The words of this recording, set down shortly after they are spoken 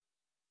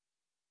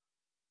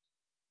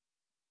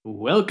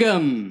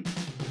Welcome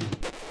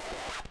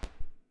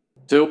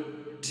to.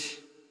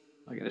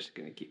 I'm just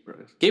gonna keep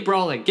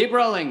rolling. Keep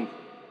rolling.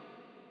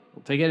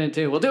 We'll take it in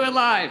two. We'll do it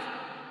live.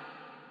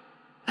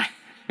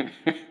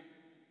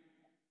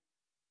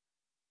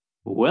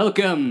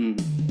 Welcome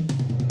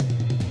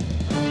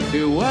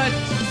to what?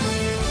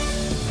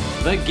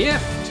 The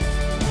Gift.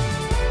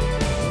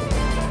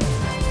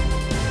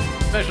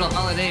 Special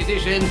holiday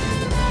edition.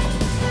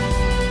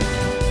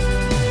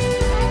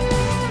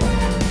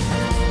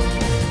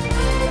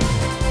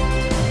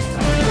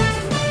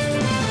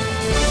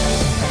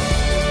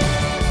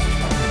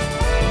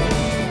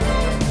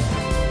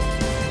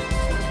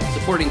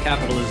 Supporting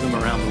capitalism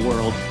around the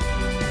world.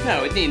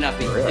 No, it need not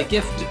be. Really? A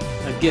gift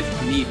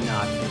need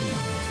not be.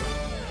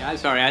 Yeah, I'm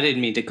sorry, I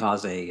didn't mean to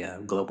cause a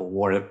global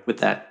war with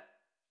that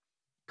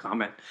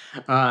comment.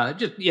 A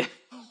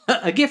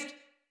gift,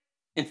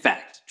 in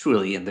fact,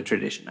 truly in the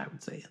tradition, I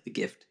would say, the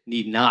gift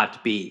need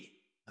not be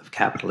of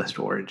capitalist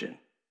origin.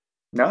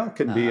 No, it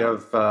could be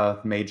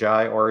of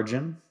Magi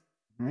origin,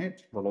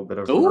 right? A little bit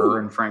of Ooh. myrrh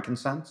and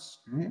frankincense,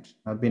 right?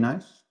 That'd be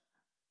nice.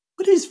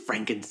 What is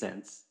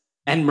frankincense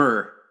and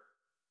myrrh?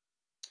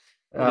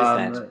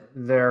 What is that?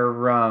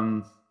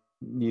 They're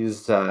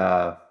used,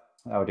 how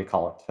do you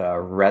call it?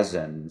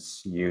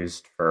 Resins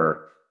used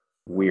for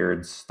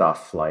weird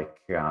stuff like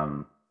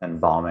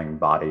embalming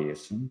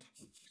bodies and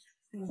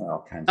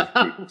all kinds of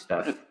creepy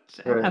stuff. It's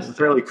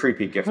a really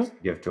creepy gift to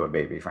give to a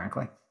baby,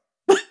 frankly.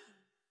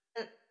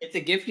 It's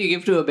a gift you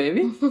give to a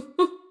baby?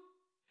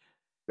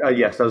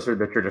 Yes, those are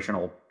the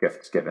traditional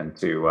gifts given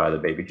to the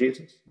baby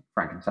Jesus,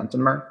 frankincense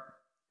and myrrh.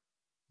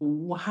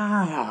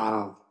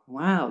 Wow.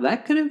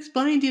 That could have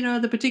explained,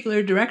 the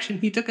particular direction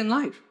he took in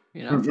life.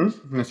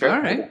 Mm-hmm. That's right.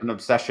 All right. An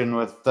obsession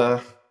with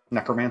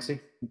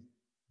necromancy.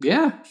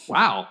 Yeah.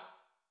 Wow.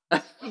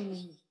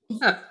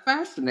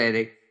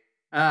 Fascinating.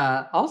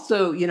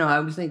 Also, I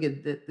was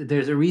thinking that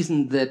there's a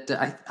reason that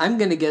I'm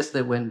going to guess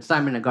that when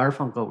Simon and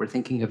Garfunkel were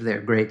thinking of their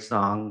great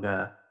song,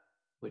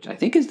 which I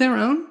think is their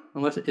own,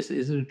 unless is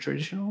it a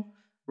traditional?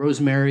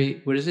 Rosemary,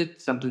 what is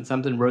it? Something,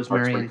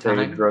 Rosemary and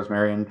Thyme.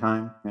 Rosemary and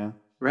Thyme, yeah.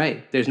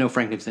 Right. There's no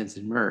frankincense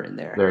and myrrh in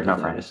there. There's no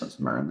frankincense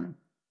and myrrh in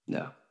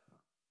there.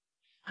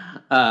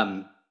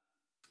 No.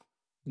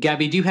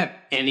 Gabby, do you have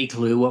any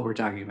clue what we're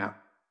talking about?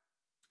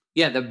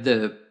 Yeah,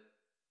 the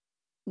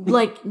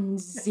like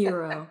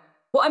zero.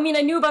 Well, I mean,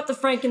 I knew about the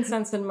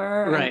frankincense and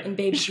myrrh and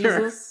baby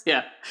Jesus.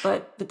 Yeah.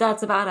 But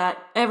that's about it.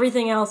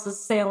 Everything else is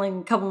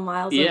sailing a couple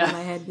miles over my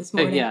head this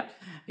morning.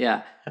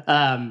 Yeah.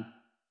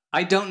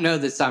 I don't know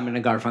that Simon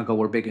and Garfunkel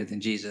were bigger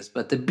than Jesus,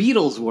 but the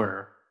Beatles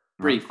were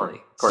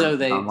briefly. So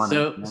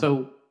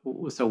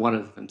one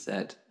of them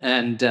said,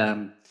 and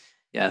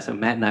so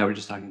Matt and I were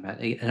just talking about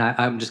it, and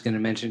I'm just going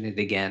to mention it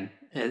again.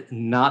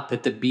 Not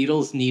that the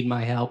Beatles need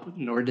my help,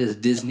 nor does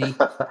Disney,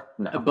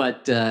 No.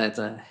 but it's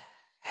a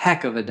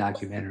heck of a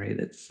documentary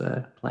that's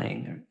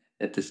playing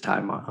at this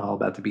time all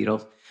about the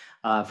Beatles.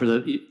 For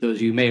those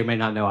of you who may or may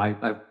not know, I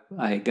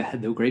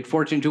had the great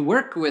fortune to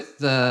work with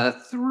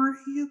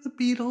three of the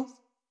Beatles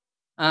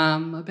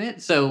a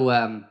bit. So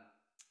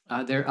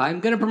I'm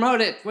going to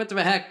promote it. What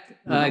the heck?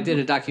 I did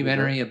a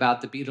documentary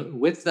about the Beatles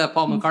with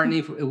Paul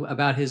McCartney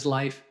about his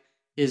life,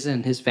 his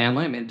and his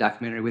family. I made a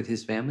documentary with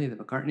his family, the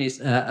McCartneys,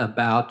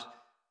 about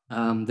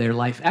their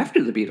life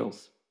after the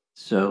Beatles.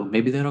 So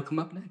maybe that'll come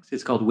up next.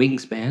 It's called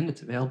Wingspan.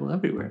 It's available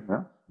everywhere.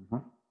 Yeah.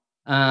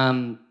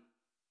 Mm-hmm.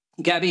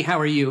 Gabby, how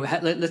are you?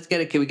 Let's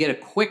get it. Can we get a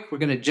quick? We're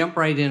going to jump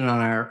right in on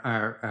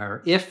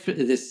our if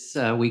this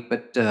week,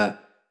 but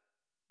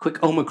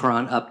quick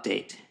Omicron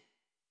update.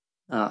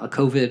 A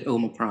COVID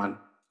Omicron.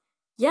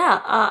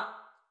 Yeah.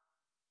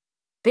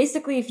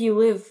 Basically, if you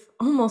live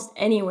almost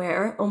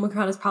anywhere,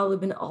 Omicron has probably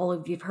been all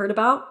of you've heard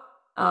about.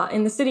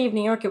 In the city of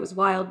New York, it was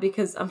wild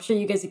because I'm sure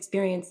you guys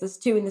experienced this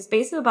too. In the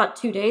space of about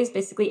 2 days,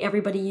 basically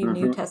everybody you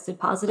knew tested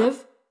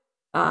positive.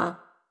 On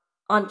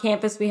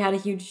campus, we had a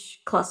huge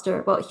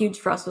cluster. Well, huge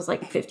for us was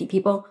like 50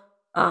 people,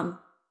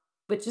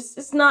 which is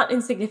it's not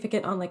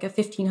insignificant on like a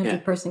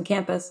 1,500 person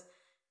campus.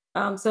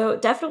 So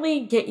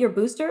definitely get your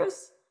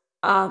boosters.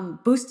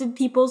 Boosted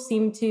people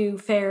seem to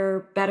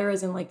fare better,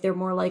 as in like they're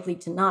more likely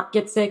to not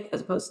get sick,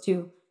 as opposed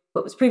to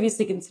what was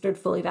previously considered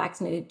fully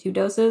vaccinated 2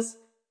 doses.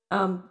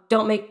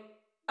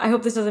 I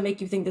hope this doesn't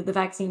make you think that the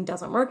vaccine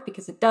doesn't work,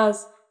 because it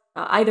does.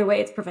 Either way,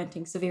 it's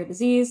preventing severe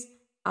disease.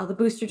 The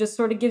booster just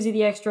sort of gives you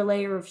the extra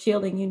layer of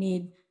shielding you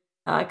need,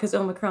 because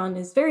Omicron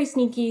is very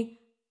sneaky.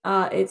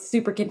 It's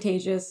super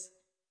contagious.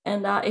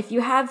 And if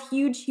you have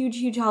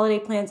huge holiday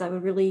plans, I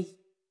would really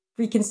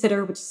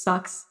reconsider, which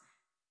sucks.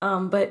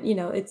 But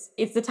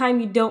it's the time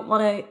you don't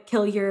want to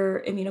kill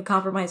your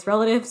immunocompromised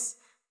relatives,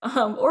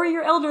 or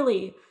your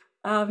elderly.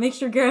 Make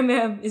sure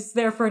grandma is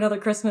there for another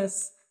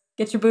Christmas.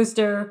 Get your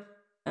booster,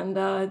 and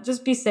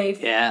just be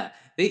safe. Yeah.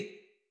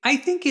 I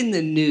think in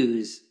the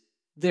news,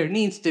 there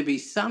needs to be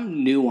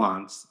some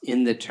nuance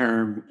in the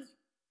term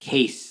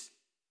case,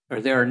 or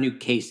there are new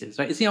cases.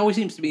 Right? It always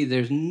seems to me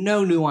there's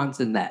no nuance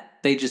in that.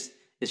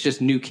 It's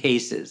just new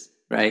cases,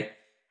 right?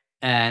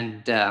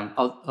 And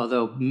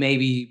although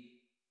maybe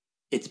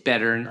it's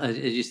better, and as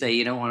you say,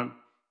 you don't want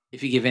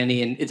if you give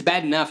any, and it's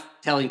bad enough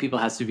telling people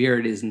how severe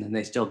it is, and then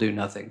they still do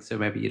nothing. So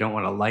maybe you don't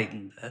want to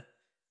lighten the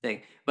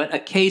thing. But a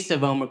case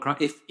of Omicron,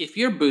 if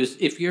you're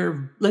boosted,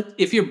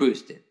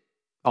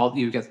 all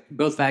you got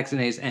both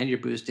vaccinated and you're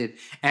boosted,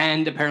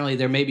 and apparently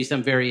there may be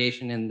some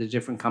variation in the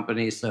different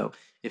companies. So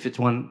if it's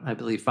one, I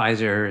believe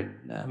Pfizer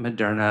and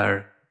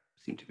Moderna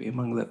seem to be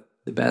among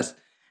the best at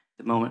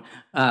the moment.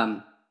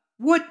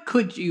 What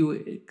could you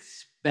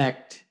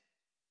expect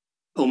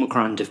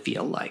Omicron to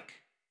feel like?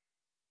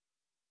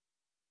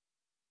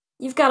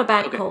 You've got a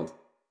bad cold.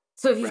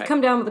 So if you've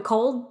come down with a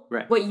cold,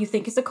 what you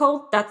think is a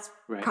cold, that's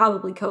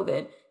probably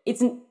COVID.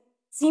 It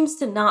seems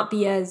to not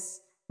be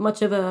as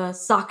much of a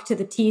sock to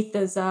the teeth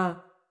as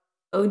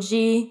OG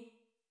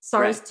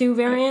SARS-2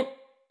 variant,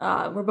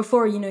 where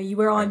before, you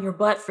were on your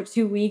butt for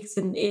 2 weeks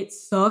and it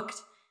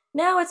sucked.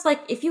 Now it's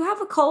like, if you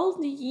have a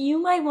cold,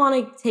 you might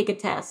want to take a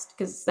test,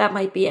 because that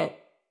might be it.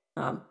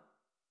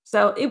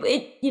 So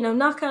it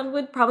knock on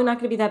wood, probably not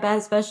going to be that bad,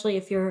 especially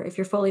if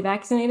you're fully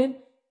vaccinated.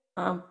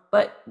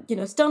 But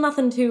still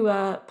nothing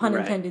to pun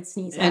intended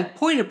sneeze at. And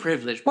point of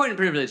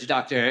privilege,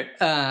 doctor.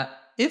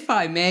 If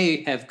I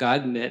may have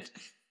gotten it,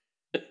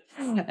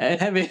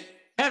 having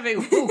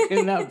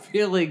woken up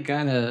feeling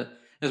kind of,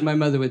 as my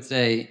mother would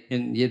say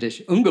in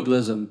Yiddish,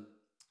 ungeblism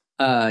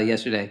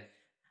yesterday.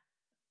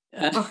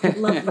 Love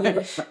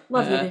Yiddish.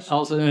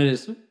 Also known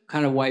as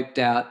kind of wiped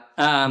out.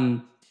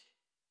 And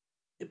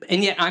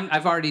yet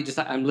I've already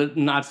decided I'm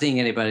not seeing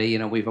anybody.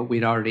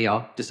 We'd already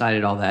all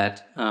decided all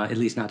that. At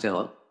least not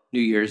till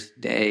New Year's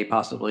Day,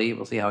 possibly.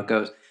 We'll see how it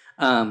goes.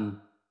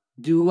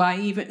 Do I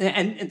even?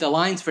 And the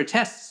lines for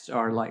tests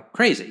are like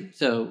crazy.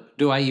 So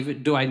should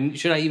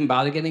I even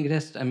bother getting a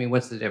test? I mean,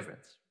 what's the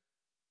difference?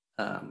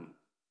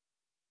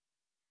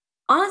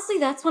 Honestly,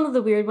 that's one of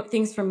the weird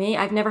things for me.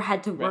 I've never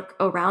had to work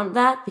around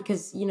that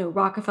because,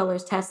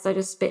 Rockefeller's tests, I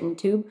just spit in a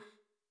tube.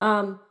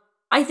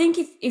 I think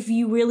if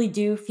you really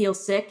do feel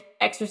sick,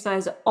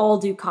 exercise all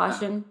due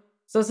caution.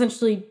 So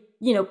essentially,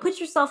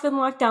 put yourself in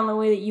lockdown the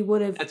way that you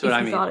would have if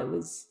you thought it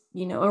was,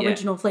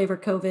 original flavor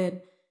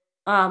COVID,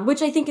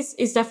 which I think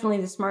is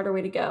definitely the smarter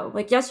way to go.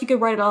 Like, yes, you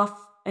could write it off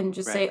and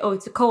just say, oh,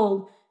 it's a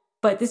cold,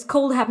 but this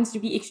cold happens to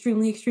be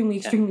extremely, extremely,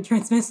 extremely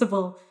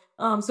transmissible.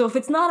 So if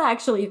it's not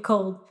actually a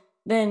cold,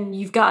 then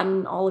you've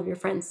gotten all of your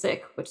friends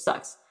sick, which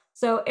sucks.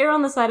 So err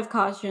on the side of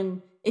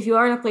caution. If you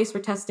are in a place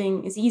where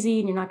testing is easy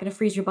and you're not going to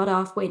freeze your butt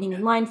off waiting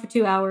in line for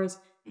 2 hours,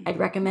 I'd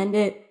recommend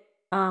it.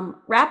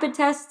 Rapid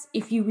tests,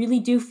 if you really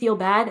do feel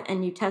bad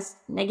and you test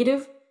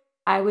negative,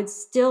 I would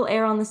still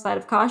err on the side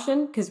of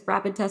caution because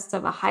rapid tests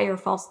have a higher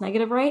false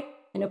negative rate.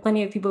 I know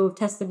plenty of people who've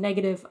tested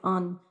negative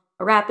on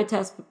a rapid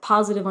test, but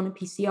positive on a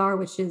PCR,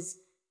 which is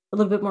a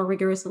little bit more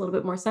rigorous, a little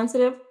bit more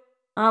sensitive.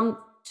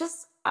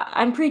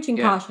 I'm preaching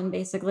caution,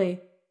 basically,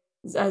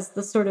 as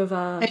the sort of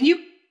and you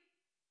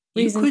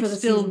could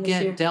still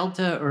get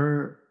Delta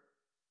or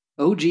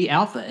OG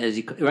Alpha as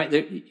you right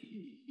there.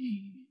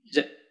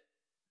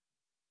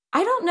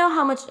 I don't know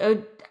how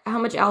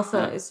much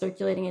Alpha is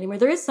circulating anymore.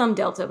 There is some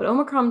Delta, but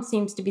Omicron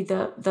seems to be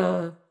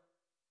the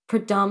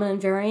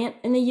predominant variant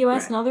in the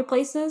U.S. and other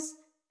places.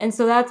 And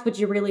so that's what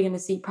you're really going to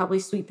see probably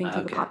sweeping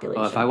through the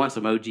population. Well, if I want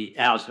some OG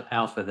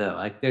Alpha,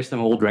 though, there's some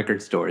old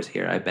record stores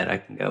here. I bet I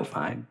can go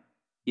find,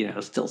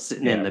 still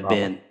sitting in the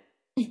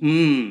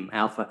bin.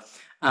 Alpha.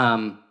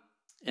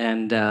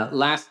 And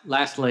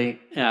lastly,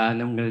 and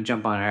then I'm going to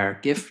jump on our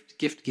gift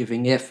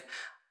giving if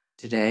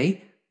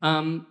today.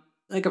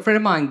 Like a friend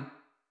of mine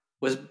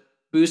was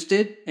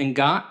boosted and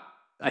got,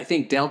 I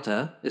think,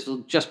 Delta. This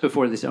was just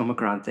before this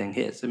Omicron thing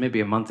hit, so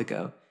maybe a month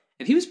ago.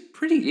 And he was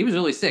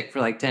really sick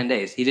for like 10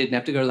 days. He didn't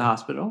have to go to the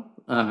hospital,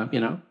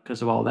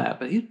 because of all that,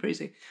 but he was pretty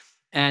sick.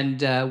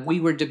 And we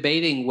were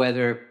debating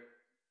whether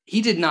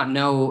he did not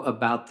know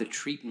about the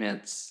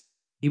treatments.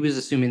 He was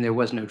assuming there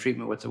was no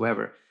treatment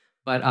whatsoever.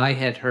 But I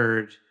had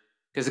heard,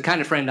 because the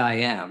kind of friend I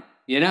am,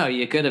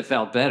 you could have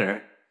felt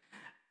better,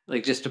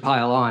 like just to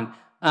pile on.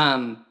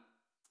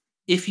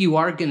 If you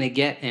are going to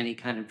get any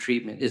kind of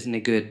treatment, isn't it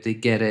good to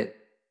get it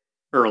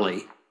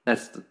early?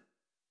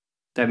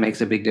 That makes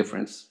a big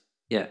difference.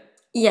 Yeah.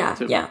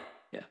 Yeah.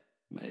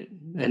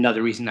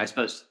 Another reason, I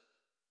suppose.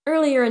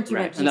 Earlier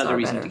interventions Another are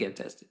reason better. to get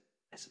tested,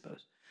 I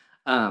suppose.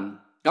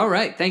 All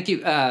right. Thank you.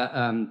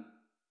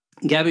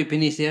 Gabby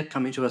Panicia,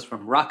 coming to us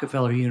from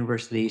Rockefeller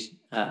University,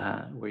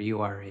 where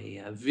you are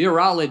a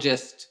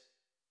virologist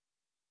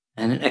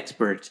and an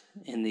expert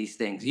in these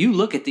things. You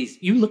look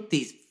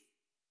these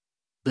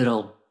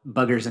little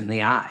buggers in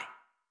the eye,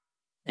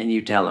 and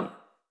you tell them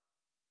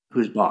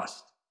who's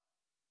boss.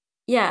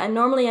 Yeah, and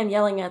normally I'm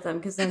yelling at them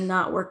because they're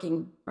not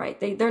working right.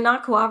 They're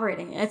not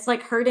cooperating. It's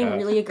like herding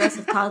really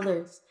aggressive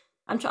toddlers.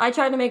 I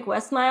tried to make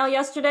West Nile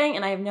yesterday,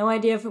 and I have no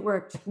idea if it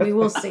worked. We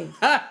will see.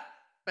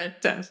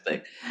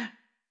 Fantastic.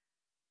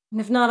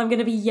 And if not, I'm going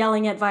to be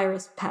yelling at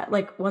Virus Pat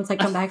once I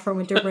come back from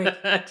winter break.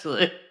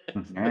 Excellent.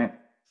 Right.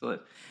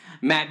 Excellent.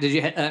 Matt,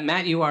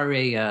 Matt? You are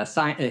a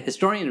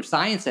historian of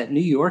science at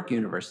New York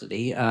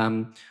University.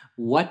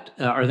 What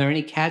are there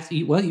any cats?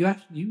 You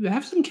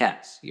have some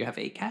cats. You have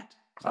a cat.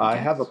 I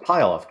have a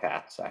pile of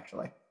cats,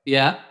 actually.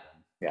 Yeah.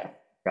 Yeah.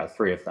 Got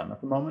 3 of them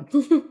at the moment.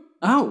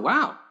 Oh,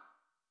 wow.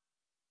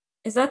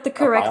 Is that the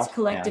pile? correct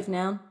collective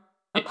noun?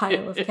 A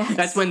pile of cats.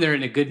 That's when they're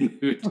in a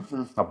good mood.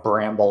 A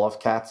bramble of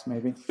cats,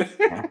 maybe.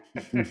 Yeah.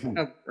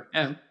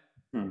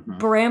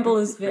 Bramble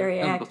is very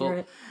Bramble.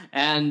 accurate.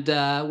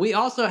 And we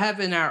also have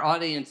in our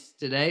audience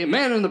today, a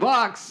man in the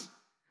box,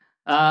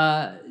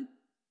 Joshua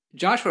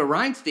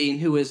Reinstein,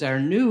 who is our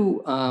new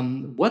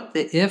What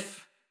the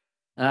If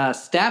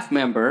staff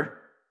member,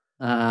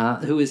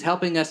 who is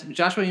helping us.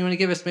 Joshua, you want to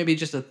give us maybe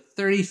just a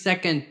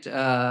 30-second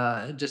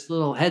just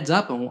little heads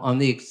up on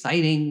the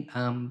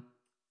exciting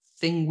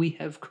thing we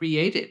have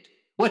created?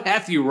 What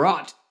hath you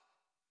wrought?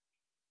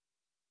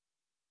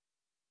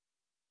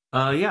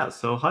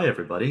 So hi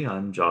everybody,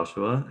 I'm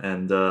Joshua,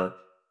 and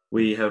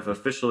we have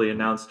officially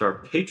announced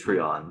our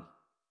Patreon.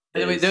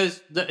 Anyway,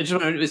 is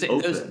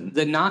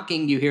the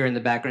knocking you hear in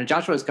the background.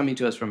 Joshua is coming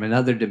to us from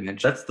another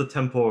dimension. That's the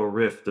temporal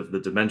rift of the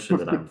dimension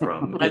that I'm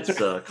from. That's It's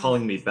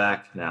calling me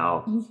back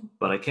now,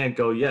 but I can't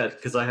go yet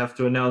because I have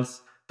to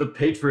announce the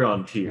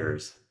Patreon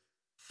tiers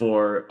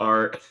for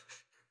our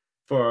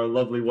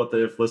lovely What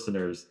the If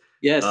listeners.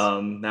 Yes.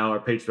 Now our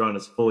Patreon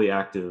is fully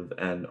active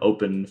and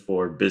open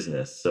for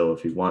business. So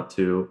if you want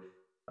to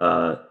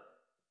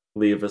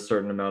leave a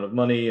certain amount of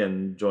money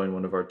and join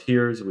one of our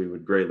tiers, we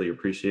would greatly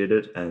appreciate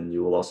it. And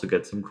you will also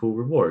get some cool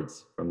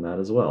rewards from that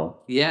as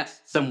well.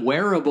 Yes. Some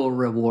wearable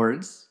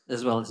rewards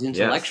as well as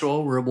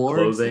intellectual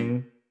rewards.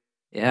 Clothing.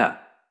 Yeah.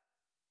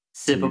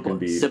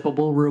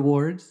 Sippable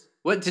rewards.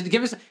 What to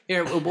give us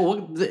here?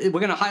 We're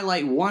going to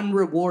highlight one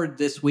reward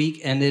this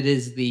week, and it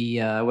is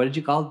the what did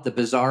you call it? The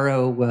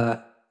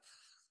Bizarro.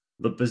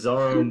 The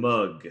Bizarro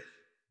mug.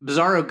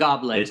 Bizarro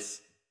goblet.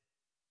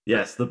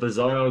 Yes, the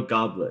Bizarro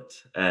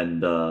goblet,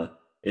 and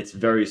it's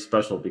very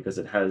special because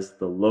it has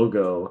the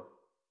logo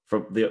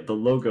from the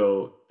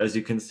logo, as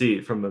you can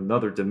see from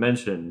another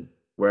dimension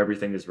where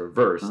everything is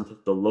reversed.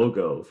 The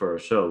logo for a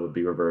show would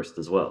be reversed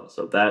as well,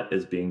 so that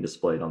is being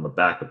displayed on the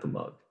back of the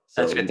mug.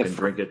 So you can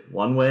drink it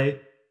one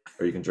way,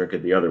 or you can drink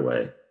it the other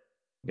way.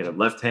 You can have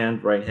left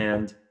hand, right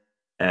hand,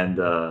 and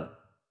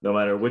no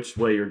matter which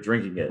way you're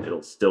drinking it,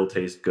 it'll still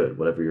taste good,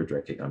 whatever you're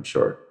drinking, I'm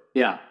sure.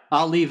 Yeah,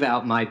 I'll leave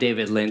out my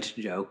David Lynch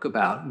joke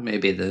about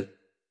maybe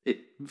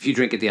if you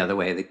drink it the other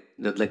way,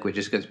 the liquid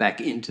just goes back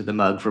into the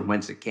mug from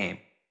whence it came.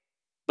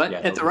 But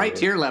at the right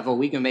tier level,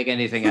 we can make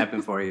anything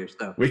happen for you.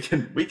 So we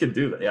can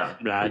do that. Yeah.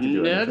 We can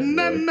do anything,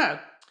 really.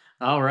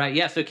 All right.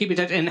 Yeah. So keep in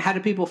touch. And how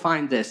do people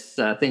find this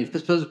thing?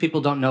 Suppose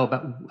people don't know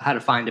about how to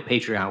find a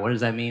Patreon. What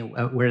does that mean?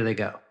 Where do they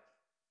go?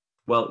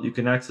 Well, you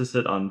can access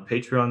it on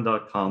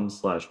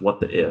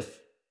patreon.com/whattheif.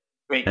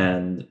 Great.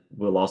 And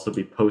we'll also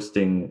be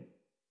posting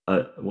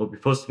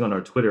on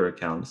our Twitter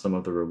account some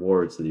of the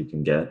rewards that you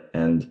can get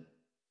and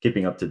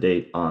keeping up to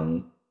date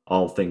on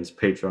all things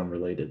Patreon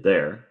related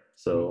there.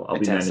 So I'll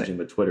be managing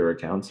the Twitter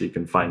account, so you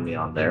can find me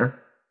on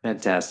there.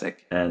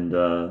 Fantastic. And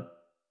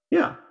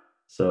yeah.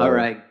 So all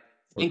right.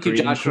 Thank you,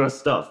 Joshua. Cool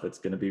stuff. It's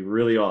going to be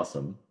really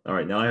awesome. All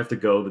right, now I have to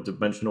go. The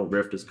dimensional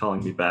rift is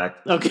calling me back.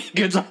 Okay,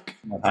 good luck.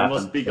 I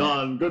must be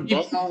gone.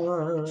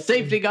 Goodbye.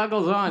 Safety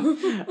goggles on.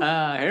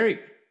 Harry.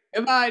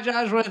 Goodbye,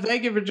 Joshua.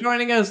 Thank you for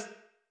joining us.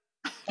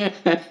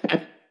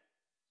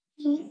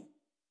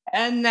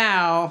 And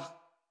now,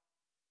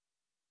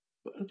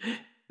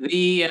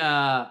 the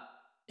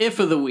If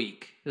of the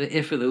Week. The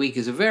If of the Week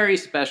is a very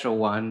special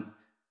one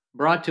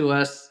brought to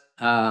us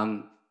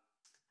from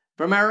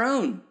our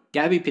own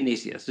Gabby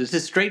Panisios. This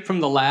is straight from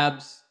the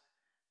labs.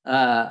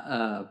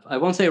 I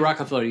won't say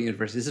Rockefeller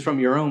University. This is from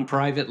your own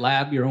private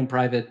lab, your own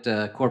private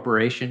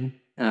corporation,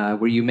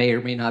 where you may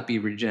or may not be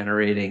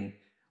regenerating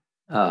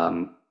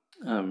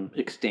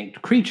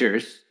extinct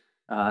creatures.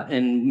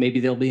 And maybe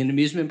there'll be an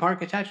amusement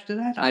park attached to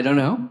that. I don't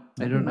know.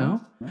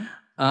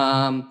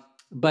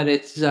 But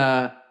it's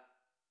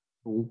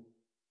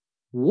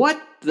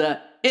What the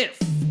If?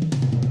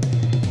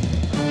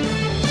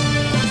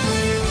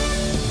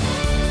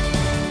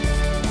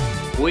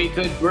 We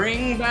could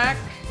bring back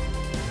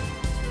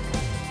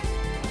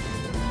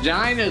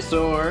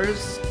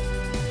dinosaurs.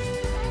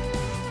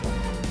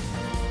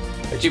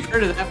 But you've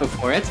heard of that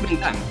before. It's been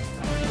done.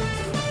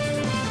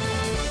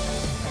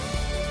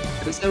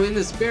 And so in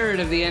the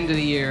spirit of the end of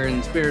the year, in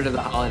the spirit of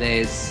the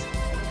holidays,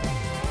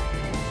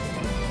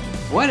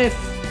 what if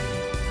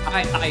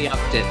I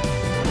upped it?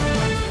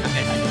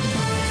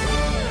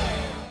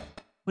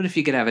 What if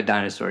you could have a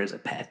dinosaur as a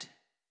pet?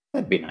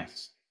 That'd be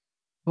nice.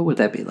 What would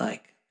that be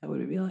like? What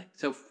would it be like?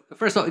 So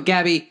first of all,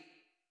 Gabby,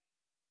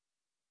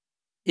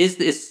 is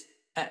this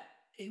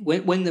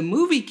when the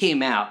movie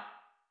came out?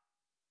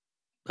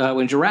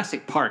 When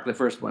Jurassic Park, the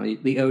first one,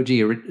 the OG,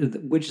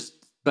 which is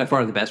by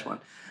far the best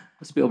one,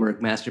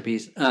 Spielberg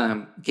masterpiece,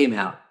 came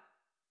out.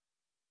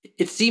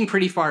 It seemed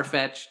pretty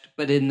far-fetched,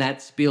 but in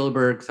that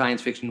Spielberg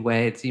science fiction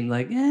way, it seemed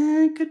like,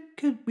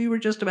 could we were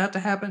just about to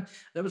happen.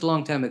 That was a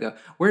long time ago.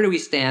 Where do we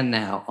stand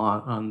now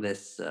on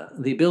this?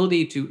 The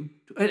ability to,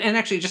 and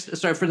actually, just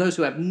sorry for those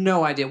who have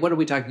no idea, what are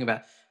we talking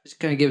about?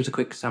 Just kind of give us a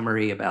quick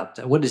summary about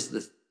what is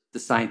the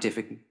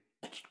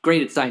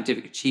greatest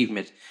scientific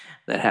achievement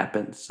that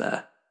happens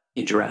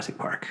in Jurassic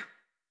Park.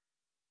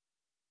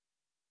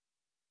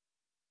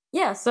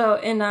 Yeah, so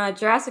in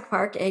Jurassic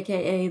Park,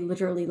 aka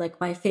literally like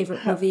my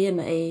favorite movie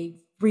and a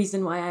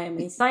reason why I am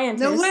a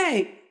scientist. No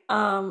way.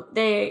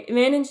 They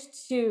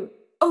managed to.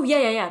 Oh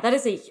yeah. That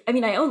is a. I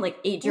mean, I own like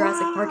 8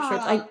 Jurassic Park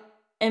shirts. I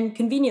am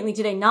conveniently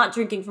today not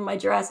drinking from my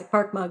Jurassic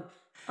Park mug,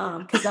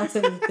 because that's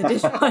in the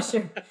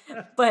dishwasher.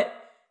 But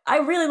I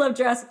really love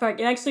Jurassic Park,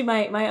 and actually,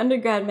 my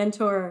undergrad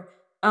mentor,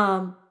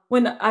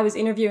 when I was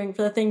interviewing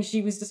for the thing,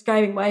 she was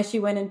describing why she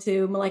went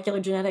into molecular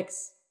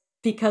genetics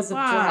because of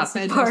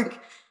Jurassic fantastic.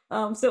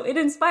 Park. So it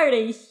inspired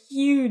a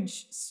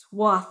huge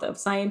swath of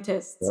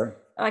scientists. Sure.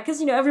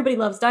 Because, everybody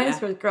loves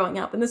dinosaurs growing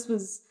up. And this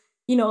was,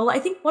 I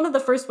think one of the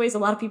first ways a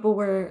lot of people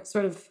were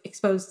sort of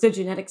exposed to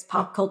genetics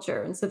pop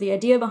culture. And so the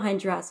idea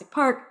behind Jurassic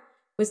Park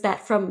was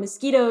that from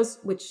mosquitoes,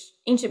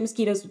 ancient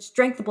mosquitoes, which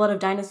drank the blood of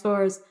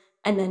dinosaurs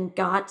and then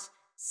got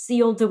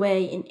sealed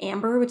away in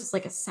amber, which is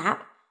like a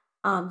sap,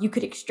 you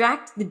could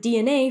extract the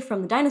DNA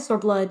from the dinosaur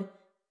blood,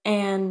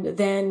 and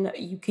then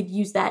you could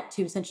use that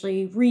to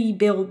essentially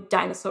rebuild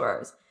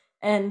dinosaurs.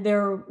 And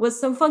there was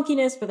some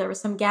funkiness, but there were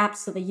some gaps,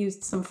 so they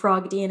used some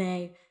frog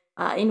DNA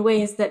in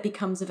ways that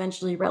becomes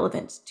eventually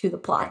relevant to the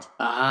plot.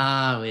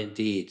 Ah,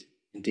 indeed.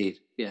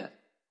 Yeah.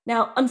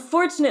 Now,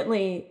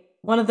 unfortunately,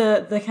 one of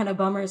the kind of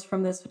bummers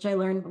from this, which I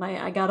learned when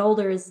I got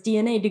older, is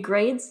DNA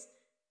degrades.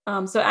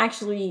 So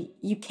actually,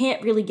 you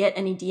can't really get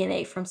any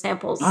DNA from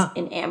samples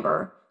in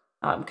amber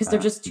because they're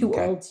just too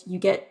old. You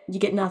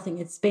get nothing.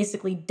 It's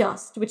basically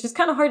dust, which is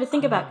kind of hard to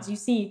think about because you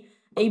see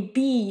a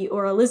bee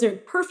or a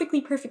lizard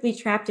perfectly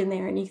trapped in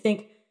there, and you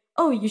think,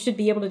 oh, you should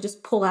be able to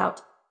just pull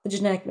out the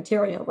genetic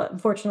material, but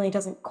unfortunately it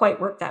doesn't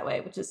quite work that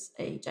way, which is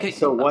a gigantic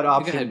So what Go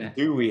option ahead,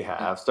 do we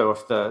have? So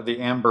if the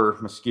amber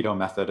mosquito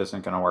method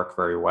isn't going to work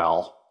very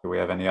well, do we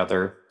have any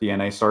other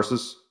DNA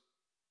sources?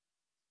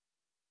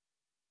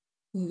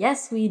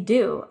 Yes, we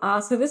do.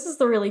 So this is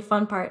the really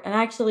fun part. And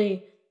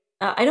actually,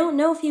 I don't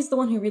know if he's the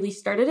one who really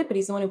started it, but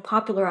he's the one who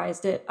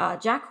popularized it.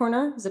 Jack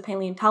Horner is a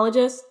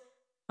paleontologist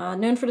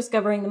known for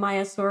discovering the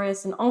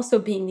Maiasaurus and also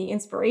being the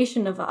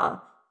inspiration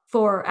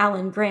for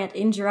Alan Grant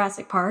in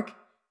Jurassic Park.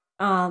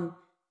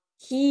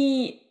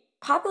 He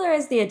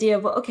popularized the idea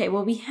of, okay,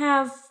 well, we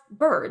have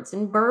birds,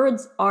 and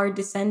birds are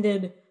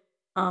descended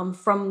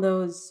from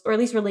those, or at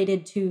least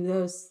related to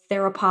those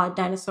theropod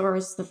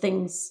dinosaurs, the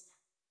things,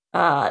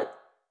 the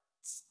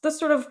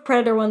sort of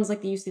predator ones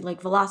like you see,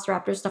 like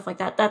velociraptors, stuff like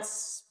that.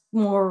 That's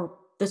more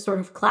the sort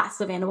of class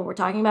of animal we're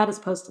talking about as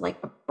opposed to like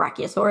a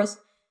brachiosaurus.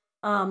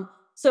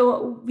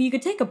 So you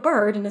could take a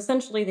bird and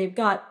essentially they've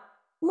got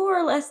more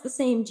or less the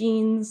same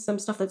genes, some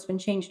stuff that's been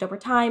changed over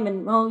time,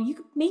 and well, you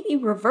could maybe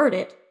revert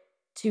it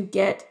to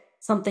get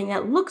something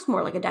that looks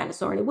more like a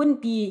dinosaur, and it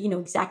wouldn't be,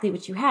 exactly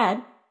what you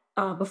had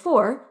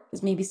before,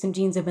 because maybe some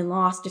genes have been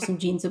lost or some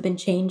genes have been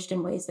changed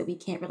in ways that we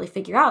can't really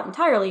figure out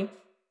entirely.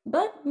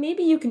 But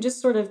maybe you can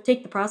just sort of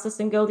take the process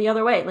and go the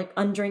other way, like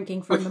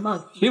undrinking from the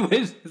mug. So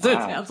it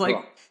sounds like,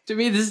 to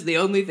me, this is the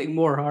only thing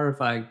more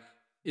horrifying,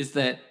 is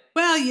that,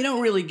 well, you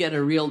don't really get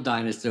a real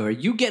dinosaur.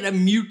 You get a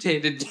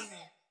mutated.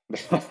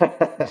 What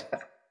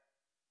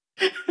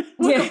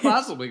could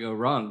possibly go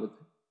wrong with it?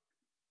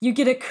 You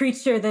get a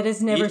creature that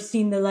has never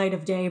seen the light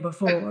of day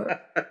before.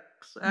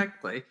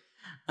 Exactly.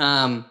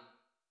 And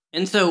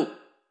so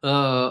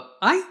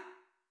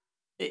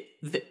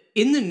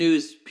in the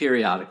news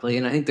periodically,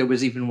 and I think there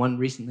was even one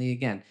recently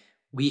again,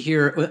 we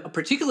hear,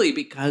 particularly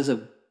because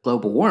of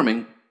global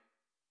warming,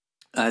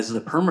 as the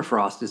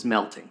permafrost is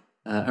melting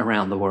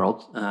around the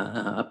world,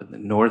 up in the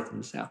north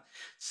and the south,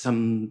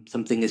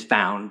 something is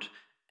found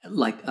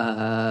like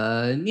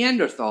a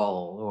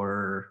Neanderthal,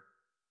 or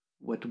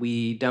what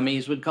we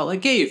dummies would call a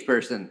cave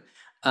person.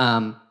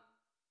 And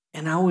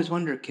I always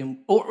wonder,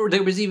 or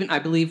there was even, I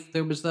believe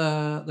there was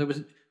the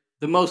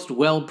most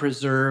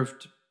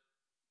well-preserved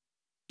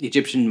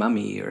Egyptian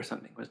mummy or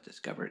something was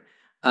discovered.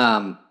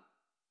 Are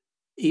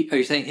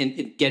you saying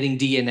in getting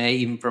DNA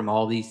even from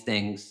all these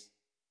things,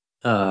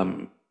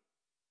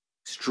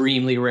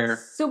 extremely rare?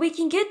 So we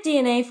can get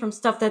DNA from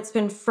stuff that's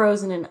been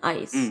frozen in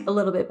ice a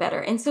little bit better.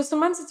 And so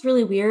sometimes it's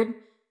really weird.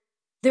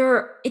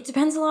 It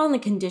depends a lot on the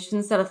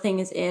conditions that a thing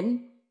is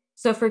in.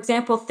 So for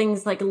example,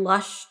 things like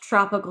lush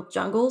tropical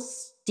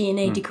jungles,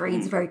 DNA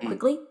degrades very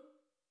quickly.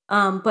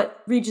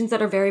 But regions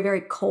that are very,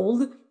 very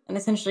cold, and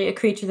essentially a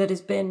creature that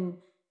has been,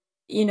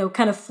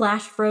 kind of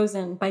flash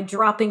frozen by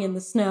dropping in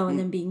the snow and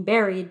then being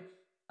buried,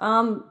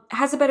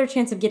 has a better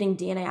chance of getting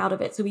DNA out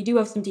of it. So we do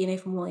have some DNA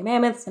from woolly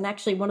mammoths, and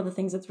actually one of the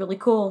things that's really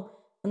cool,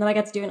 and that I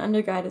got to do in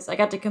undergrad, is I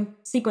got to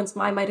sequence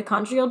my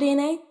mitochondrial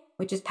DNA,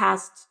 which is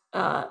passed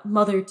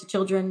mother to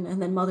children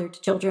and then mother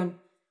to children.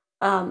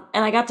 And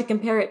I got to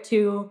compare it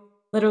to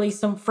literally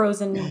some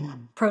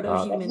frozen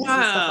proto-humans and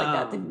stuff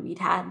like that we'd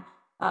had,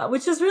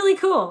 which is really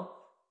cool.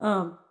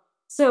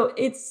 So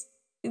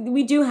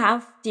we do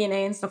have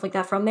DNA and stuff like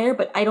that from there,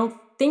 but I don't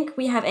think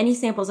we have any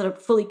samples that are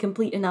fully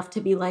complete enough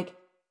to be like,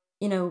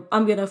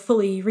 I'm going to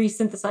fully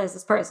resynthesize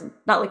this person.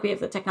 Not like we have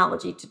the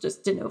technology to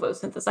just de novo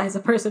synthesize a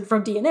person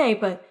from DNA,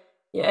 but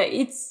yeah,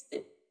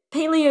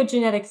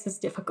 paleogenetics is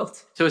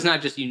difficult. So it's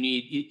not just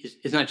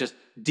it's not just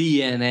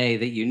DNA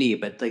that you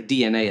need, but like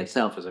DNA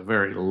itself is a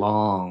very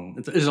long.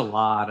 It's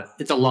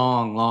a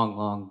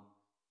long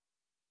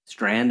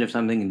strand of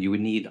something, and you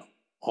would need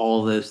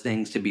all those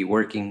things to be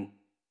working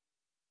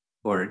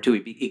or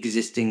to be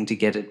existing to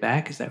get it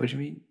back. Is that what you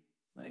mean?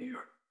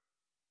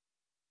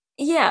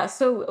 Yeah,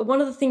 so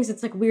one of the things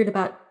that's like weird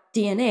about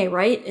DNA,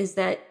 right, is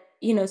that,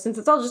 since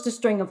it's all just a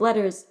string of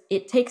letters,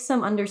 it takes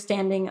some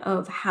understanding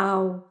of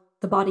how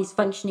the body's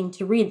functioning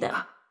to read them.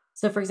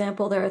 So, for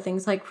example, there are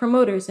things like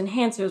promoters,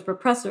 enhancers,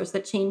 repressors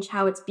that change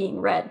how it's being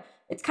read.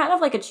 It's kind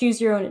of like a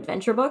choose your own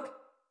adventure book,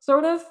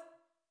 sort of.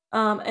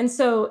 And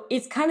so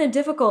it's kind of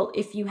difficult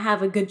if you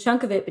have a good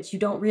chunk of it, but you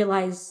don't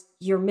realize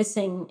you're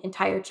missing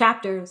entire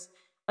chapters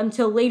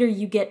until later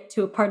you get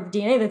to a part of the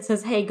DNA that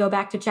says, hey, go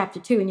back to chapter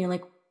 2. And you're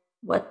like,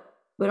 what?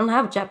 We don't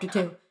have a chapter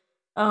 2.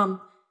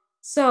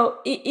 So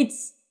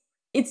it's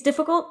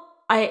difficult.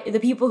 The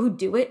people who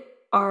do it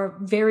are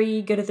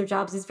very good at their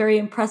jobs. It's very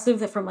impressive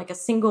that from like a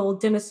single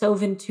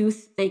Denisovan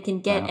tooth, they can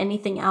get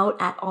anything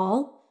out at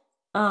all.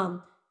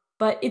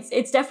 But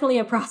it's definitely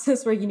a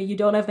process where, you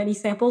don't have many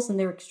samples and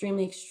they're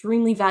extremely,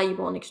 extremely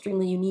valuable and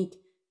extremely unique,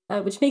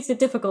 which makes it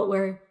difficult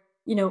where,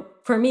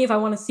 for me, if I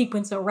want to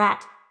sequence a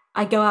rat,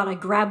 I go out, I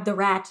grab the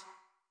rat,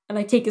 and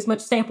I take as much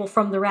sample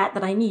from the rat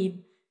that I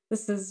need.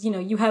 This is,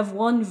 you have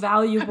one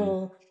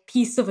valuable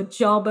piece of a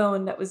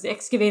jawbone that was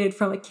excavated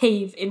from a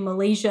cave in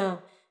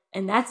Malaysia,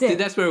 and that's it. See,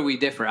 that's where we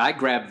differ. I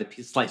grabbed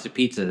the slice of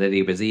pizza that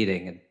he was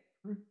eating and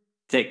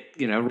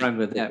run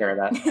with that.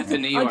 It's a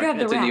New York.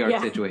 It's a New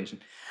York situation.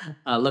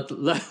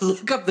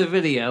 Look up the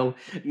video.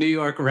 New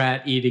York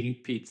rat eating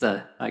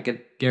pizza. I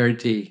can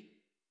guarantee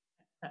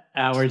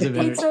hours of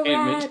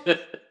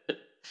entertainment.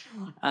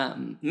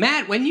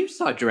 Matt, when you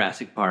saw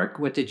Jurassic Park,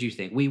 what did you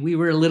think? We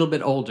were a little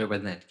bit older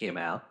when that came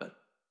out, but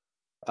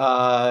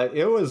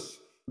it was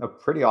a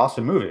pretty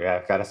awesome movie,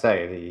 I've got to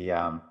say.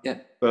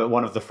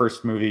 One of the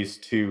first movies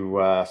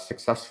to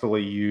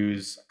successfully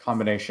use a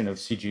combination of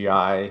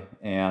CGI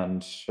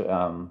and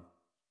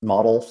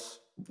models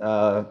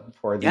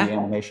for the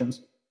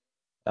animations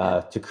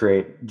to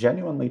create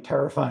genuinely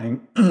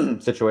terrifying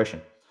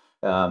situation.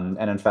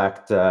 And in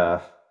fact,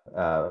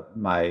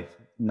 my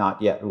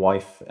not yet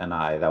wife and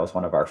I, that was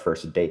one of our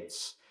first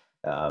dates.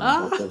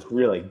 Which was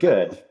really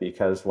good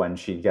because when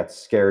she gets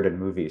scared in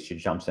movies, she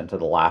jumps into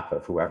the lap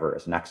of whoever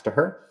is next to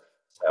her.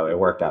 So it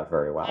worked out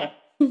very well.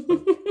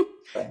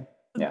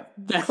 Yeah.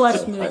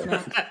 Clutch move,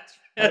 Matt.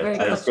 Very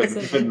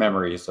clutch good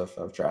memories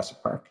of Jurassic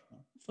Park.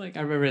 It's like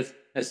I remember as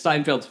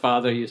Seinfeld's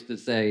father used to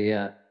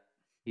say,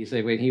 he'd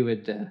say when he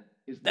would,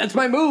 that's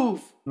my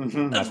move.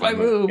 Mm-hmm. That's my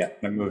move. Yeah,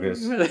 my move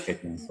is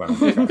taking fun of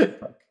Jurassic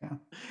Park. Yeah.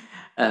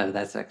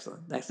 That's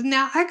excellent.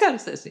 Now I gotta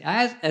say,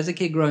 as a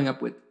kid growing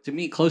up to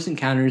me, Close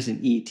Encounters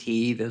and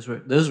E.T. Those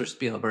were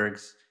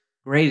Spielberg's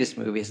greatest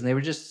movies, and they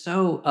were just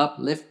so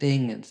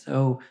uplifting and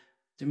so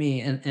to me.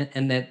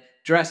 And that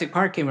Jurassic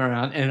Park came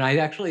around, and I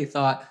actually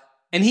thought,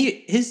 and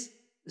his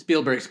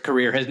Spielberg's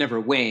career has never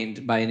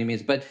waned by any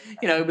means, but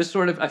it was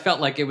sort of, I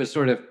felt like it was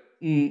sort of,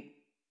 he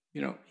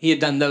had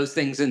done those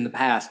things in the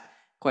past.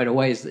 Quite a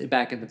ways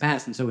back in the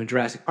past, and so when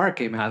Jurassic Park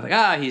came out, I was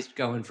like, he's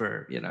going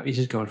for he's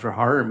just going for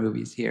horror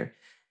movies here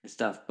and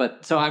stuff.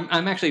 But so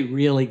I'm actually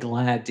really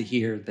glad to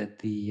hear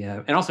that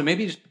and also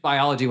maybe just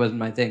biology wasn't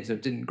my thing, so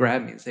it didn't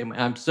grab me the same way.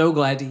 I'm so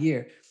glad to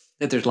hear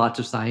that there's lots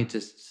of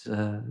scientists,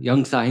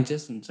 young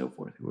scientists and so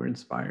forth, who were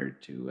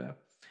inspired to.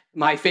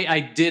 I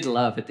did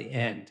love at the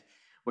end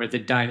where the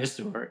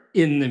dinosaur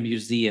in the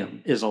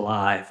museum is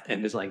alive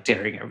and is like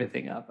tearing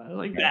everything up. I was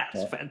like,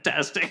 that's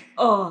fantastic.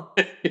 Oh.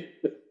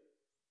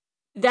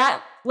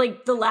 That,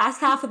 like, the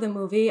last half of the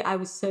movie, I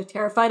was so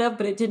terrified of,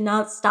 but it did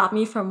not stop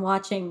me from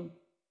watching.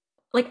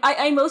 Like,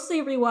 I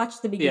mostly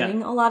rewatched the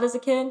beginning a lot as a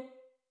kid,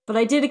 but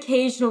I did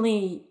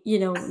occasionally,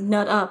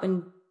 nut up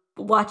and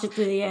watch it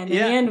through the end. And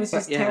the end was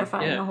just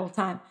terrifying the whole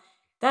time.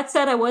 That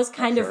said, I was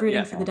kind of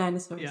rooting for the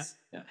dinosaurs.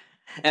 Yeah.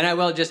 And I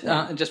will just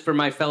for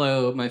my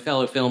fellow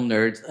film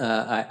nerds,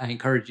 I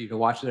encourage you to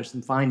watch. There's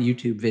some fine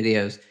YouTube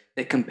videos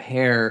that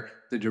compare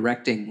the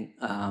directing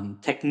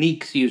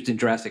techniques used in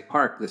Jurassic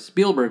Park, the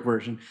Spielberg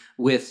version,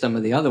 with some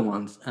of the other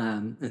ones,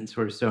 and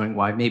sort of showing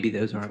why maybe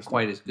those aren't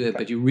quite as good.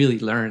 But you really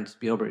learn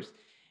Spielberg's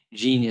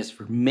genius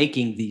for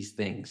making these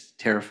things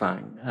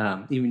terrifying,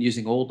 even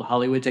using old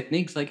Hollywood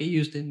techniques like he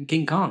used in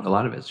King Kong. A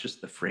lot of it's just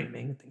the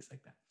framing and things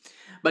like that.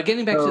 But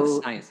getting back to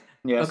the science.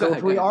 Yeah,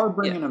 if we are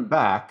bringing them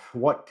back,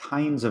 what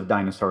kinds of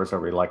dinosaurs are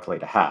we likely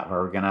to have?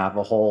 Are we going to have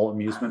a whole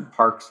amusement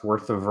park's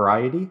worth of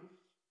variety?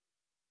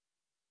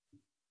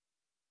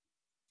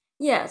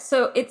 Yeah,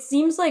 so it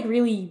seems like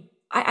really,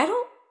 I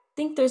don't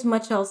think there's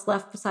much else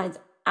left besides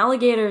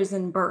alligators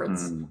and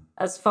birds,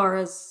 as far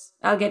as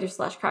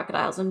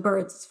alligators/crocodiles and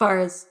birds, as far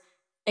as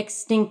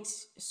extinct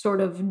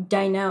sort of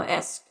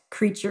dino-esque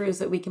creatures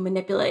that we can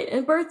manipulate.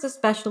 And birds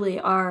especially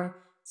are,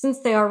 since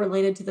they are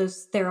related to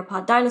those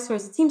theropod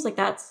dinosaurs, it seems like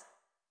that's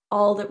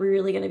all that we're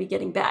really going to be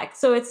getting back.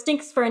 So it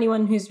stinks for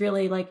anyone who's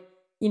really like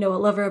a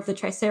lover of the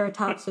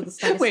Triceratops or the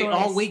Stegosaurus. Wait,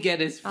 all we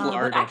get is but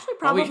Florida. actually,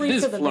 All we probably get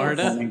is for the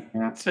Florida.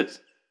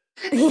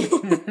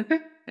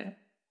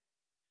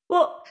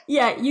 Well,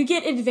 yeah, you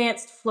get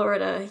advanced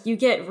Florida. You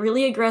get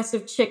really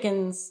aggressive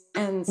chickens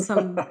and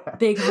some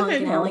big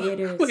honking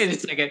alligators. Wait a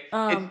second.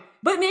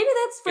 But maybe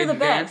that's for the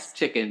Advanced best.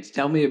 chickens.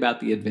 Tell me about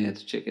the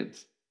advanced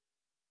chickens.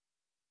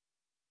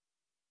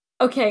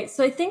 Okay,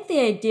 so I think the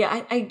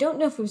idea, I don't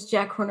know if it was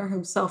Jack Horner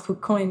himself who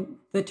coined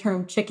the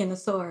term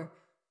chickenosaur,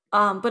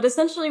 but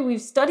essentially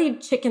we've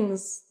studied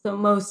chickens the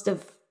most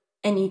of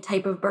any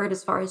type of bird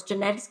as far as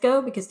genetics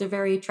go because they're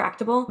very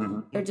tractable.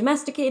 Mhm. They're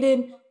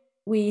domesticated.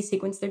 We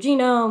sequence their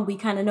genome. We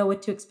kind of know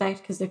what to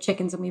expect because they're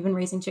chickens and we've been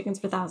raising chickens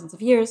for thousands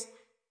of years.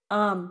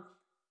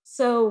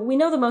 So we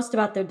know the most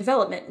about their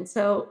development. And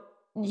so,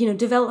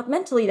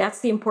 developmentally, that's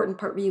the important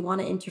part where you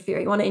want to interfere.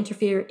 You want to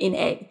interfere in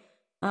egg.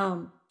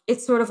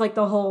 It's sort of like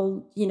the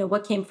whole,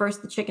 what came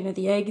first, the chicken or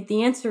the egg?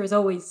 The answer is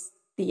always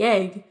the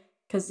egg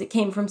because it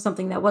came from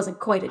something that wasn't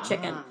quite a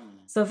chicken.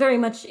 So very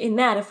much in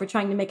that, if we're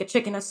trying to make a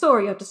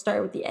chickenosaur, you have to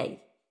start with the egg,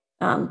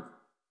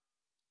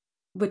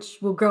 which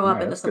will grow up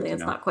Right, into that's good something to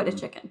that's know. not quite a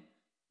chicken.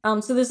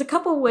 So there's a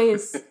couple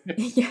ways,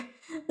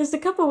 there's a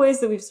couple ways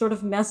that we've sort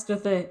of messed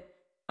with it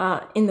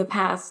in the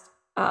past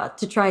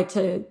to try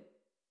to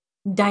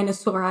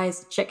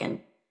dinosaurize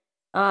chicken.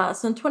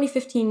 So in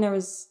 2015, there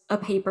was a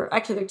paper.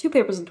 Actually, there are two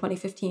papers in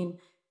 2015.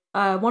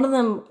 One of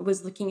them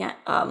was looking at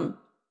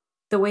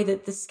the way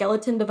that the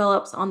skeleton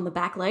develops on the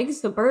back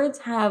legs. So birds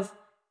have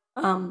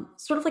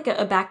sort of like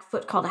a back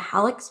foot called a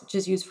hallux, which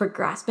is used for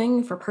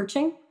grasping, for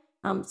perching.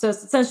 So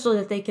it's essentially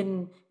that they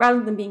can,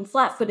 rather than being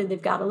flat-footed,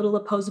 they've got a little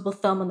opposable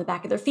thumb on the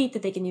back of their feet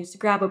that they can use to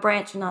grab a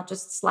branch and not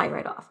just slide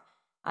right off.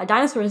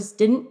 Dinosaurs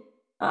didn't.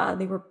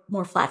 They were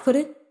more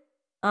flat-footed.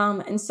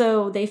 And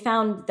so they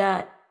found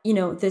that,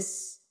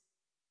 this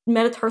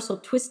metatarsal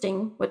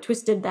twisting, what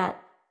twisted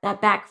that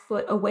back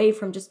foot away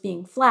from just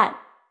being flat,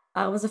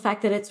 was the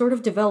fact that it sort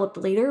of developed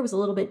later. It was a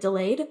little bit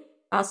delayed.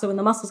 So when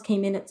the muscles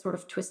came in, it sort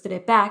of twisted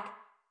it back.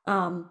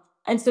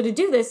 And so to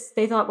do this,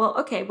 they thought,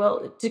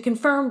 to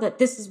confirm that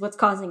this is what's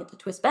causing it to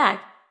twist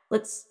back,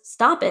 let's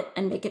stop it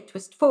and make it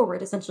twist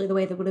forward, essentially the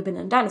way that would have been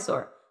in a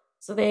dinosaur.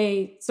 So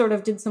they sort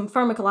of did some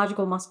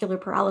pharmacological muscular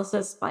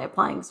paralysis by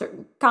applying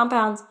certain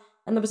compounds,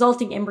 and the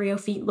resulting embryo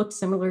feet looked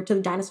similar to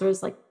the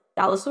dinosaurs like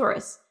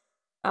Allosaurus.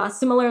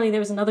 Similarly, there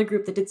was another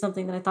group that did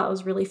something that I thought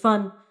was really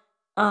fun.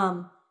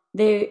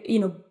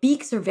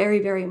 Beaks are very,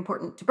 very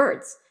important to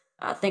birds.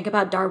 Think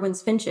about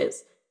Darwin's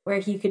finches, where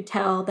he could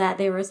tell that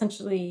they were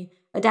essentially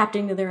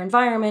adapting to their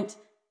environment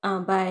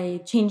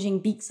by changing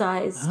beak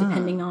size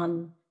depending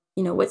on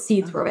what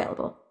seeds were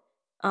available.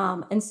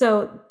 And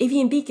so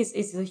avian beak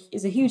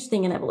is a huge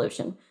thing in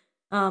evolution.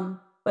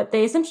 But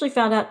they essentially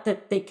found out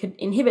that they could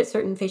inhibit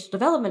certain facial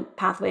development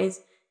pathways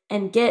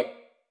and get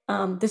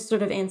this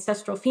sort of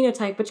ancestral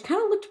phenotype, which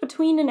kind of looked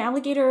between an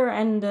alligator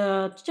and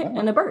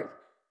a bird.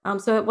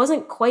 So it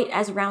wasn't quite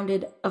as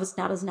rounded of a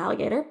snout as an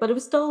alligator, but it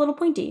was still a little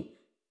pointy,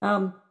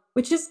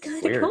 which is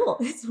kind of cool.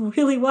 It's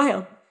really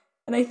wild.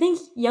 And I think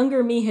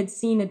younger me had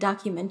seen a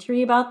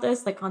documentary about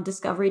this, like on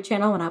Discovery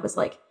Channel, when I was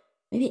like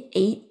maybe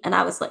 8, and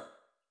I was like,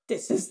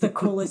 this is the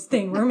coolest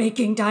thing. We're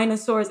making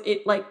dinosaurs.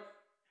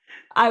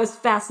 I was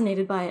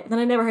fascinated by it. Then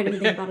I never heard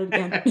anything about it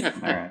again.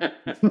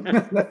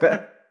 All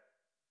right.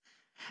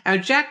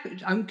 Now,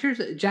 I'm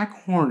curious,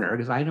 Jack Horner,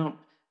 because I don't.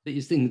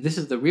 You think this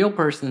is the real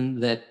person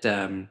that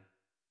in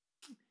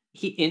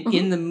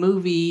the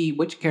movie?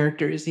 Which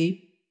character is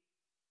he?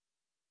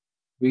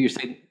 Were you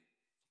saying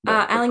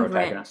Alan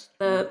Grant,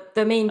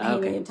 the main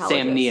paleontologist.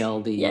 Sam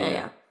Neill,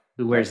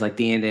 who wears like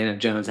the Indiana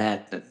Jones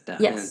hat.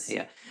 Yes.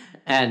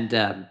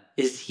 And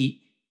is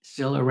he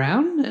still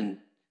around? And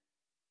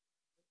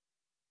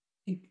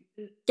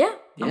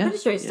I'm pretty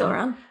sure he's still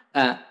around.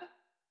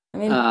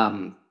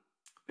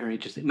 Very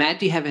interesting. Matt,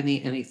 do you have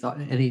any thought,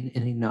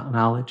 any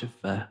knowledge of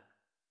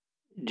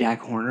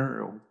Jack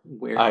Horner, or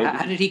where?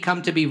 How did he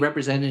come to be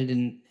represented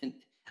in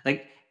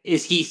like?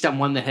 Is he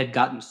someone that had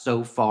gotten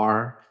so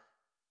far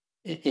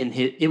in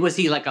his? Was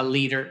he like a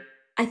leader?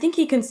 I think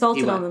he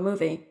consulted on the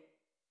movie.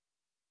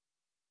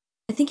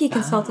 On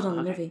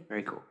the movie.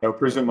 Very cool. So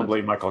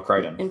presumably Michael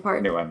Crichton in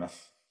part knew him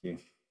if you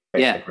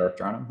based the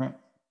character on him, right?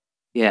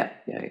 Yeah.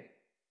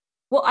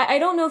 Well, I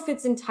don't know if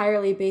it's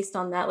entirely based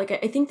on that. Like,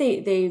 I think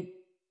they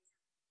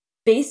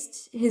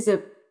based his.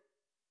 I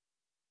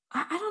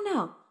don't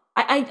know.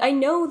 I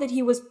know that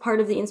he was part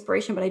of the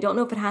inspiration, but I don't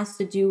know if it has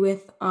to do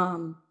with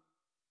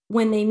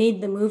when they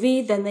made the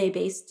movie. Then they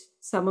based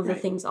some of the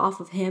things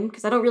off of him,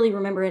 because I don't really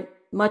remember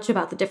much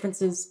about the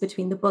differences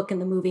between the book and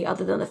the movie,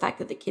 other than the fact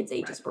that the kids'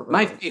 ages were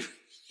my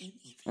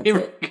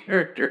favorite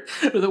character,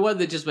 or the one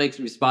that just makes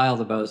me smile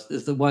the most,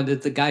 is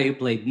the guy who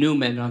played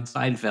Newman on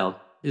Seinfeld.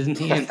 Isn't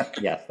he?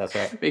 Yes, that's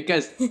right.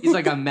 Because he's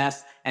like a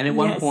mess. And at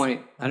one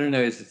point, I don't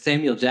know, is it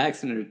Samuel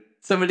Jackson or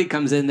somebody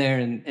comes in there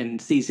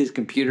and sees his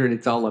computer and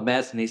it's all a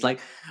mess. And he's like,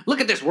 look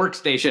at this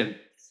workstation.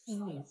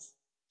 No,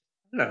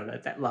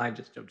 that line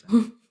just jumps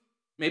out.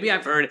 Maybe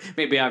I've heard it.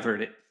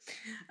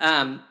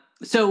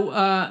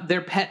 So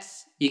they're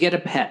pets. You get a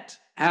pet.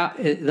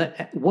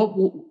 what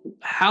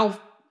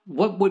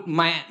would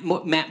Matt,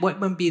 what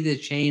would be the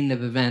chain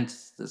of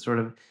events, the sort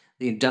of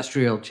the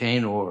industrial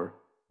chain or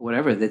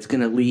whatever that's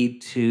going to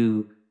lead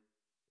to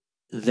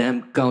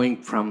them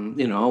going from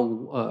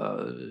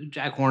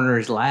Jack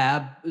Horner's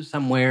lab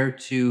somewhere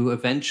to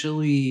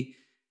eventually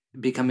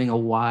becoming a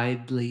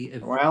widely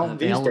Well,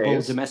 these available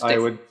days,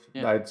 domestic.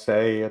 I'd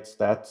say it's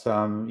that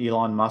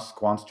Elon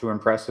Musk wants to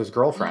impress his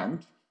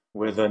girlfriend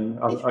with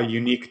a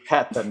unique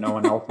pet that no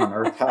one else on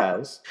Earth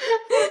has.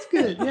 That's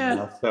good.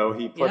 Yeah. So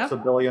he puts Yep.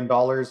 $1 billion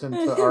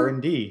into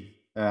R&D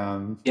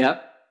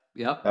Yep.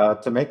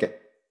 to make it.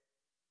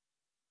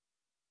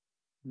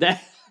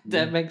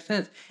 That makes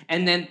sense.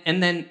 And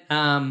then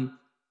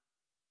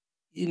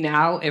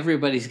now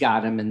everybody's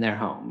got them in their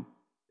home,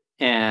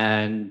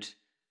 and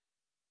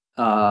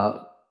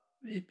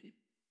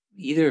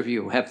either of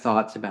you have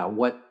thoughts about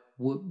what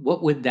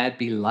would that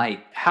be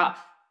like? How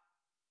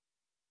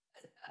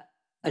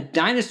a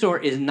dinosaur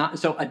is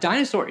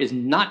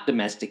not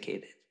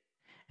domesticated,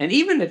 and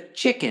even a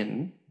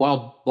chicken,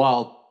 while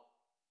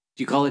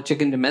do you call a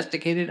chicken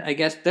domesticated? I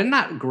guess they're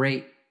not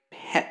great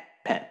pet.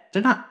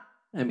 They're not.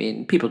 I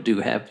mean, people do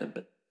have them,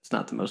 but it's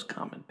not the most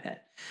common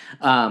pet.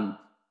 So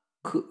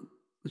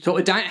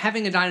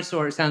having a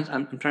dinosaur, it sounds.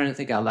 I'm trying to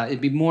think out loud.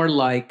 It'd be more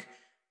like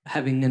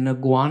having an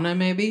iguana,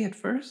 maybe at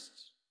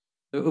first.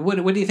 What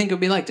do you think it would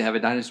be like to have a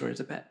dinosaur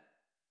as a pet?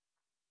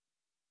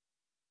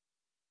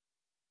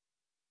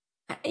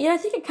 Yeah, I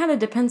think it kind of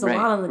depends a Right,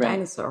 lot on the right.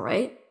 dinosaur,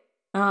 right?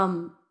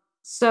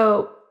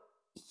 So,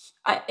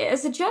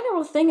 as a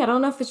general thing, I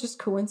don't know if it's just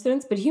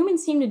coincidence, but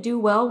humans seem to do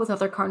well with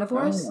other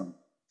carnivores.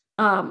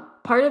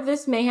 Part of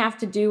this may have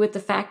to do with the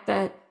fact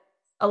that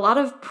a lot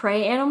of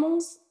prey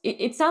animals,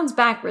 it sounds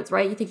backwards,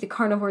 right? You think the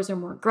carnivores are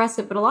more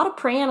aggressive, but a lot of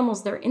prey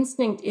animals, their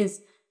instinct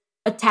is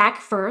attack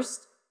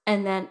first,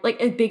 and then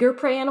like bigger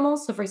prey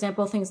animals. So, for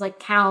example, things like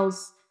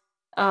cows,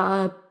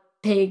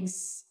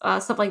 pigs,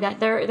 stuff like that.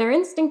 Their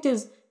instinct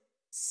is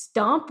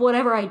stomp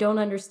whatever I don't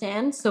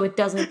understand, so it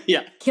doesn't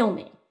kill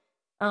me,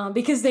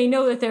 because they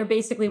know that they're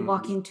basically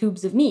walking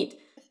tubes of meat.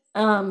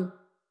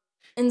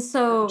 And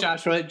so,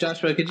 Joshua,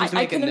 could you just I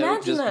make a can note?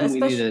 imagine Just that, when we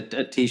need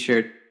a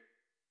T-shirt.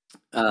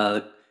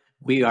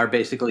 We are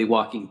basically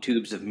walking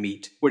tubes of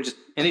meat. We're just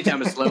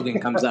anytime a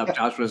slogan comes up,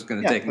 Joshua's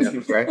going to take notes.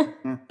 Seems right.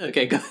 Yeah.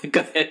 Okay, go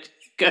ahead,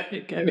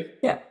 Gabby.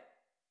 Yeah.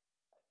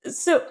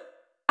 So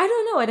I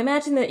don't know. I'd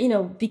imagine that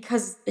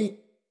because I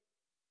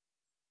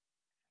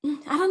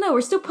don't know.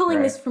 We're still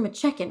pulling this from a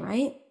chicken,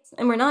 right?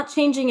 And we're not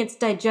changing its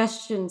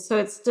digestion, so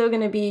it's still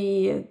going to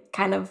be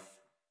kind of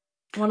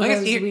one of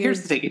those weird.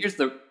 Here's the thing. Here's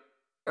the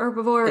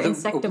herbivore,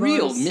 insectivores. The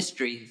real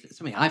mystery,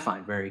 something I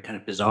find very kind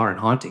of bizarre and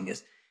haunting,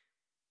 is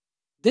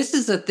this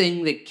is a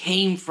thing that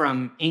came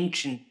from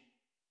ancient,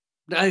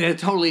 a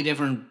totally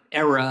different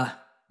era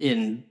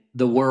in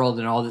the world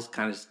and all this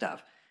kind of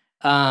stuff.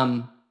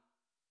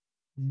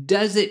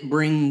 Does it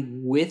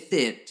bring with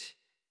it,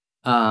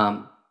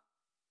 like,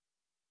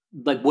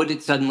 would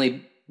it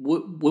suddenly,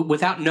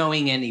 without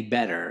knowing any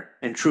better,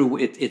 and true,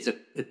 it's a,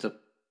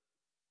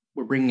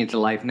 we're bringing it to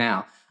life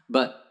now,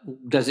 but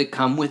does it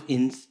come with,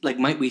 like,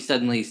 might we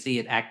suddenly see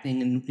it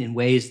acting in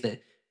ways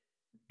that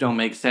don't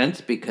make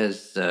sense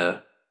because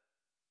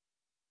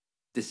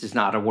this is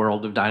not a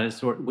world of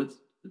dinosaurs?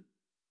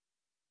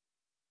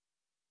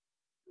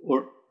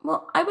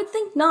 Well, I would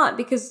think not,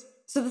 because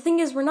so the thing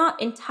is, we're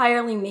not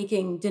entirely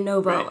making de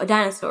novo a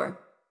dinosaur.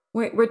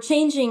 We're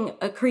changing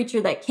a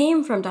creature that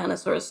came from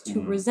dinosaurs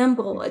to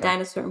resemble a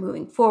dinosaur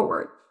moving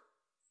forward.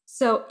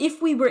 So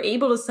if we were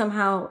able to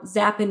somehow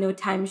zap into a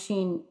time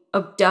machine,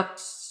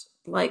 abduct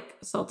like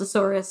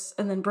Saltosaurus,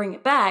 and then bring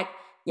it back,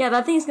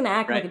 that thing's going to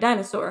act like a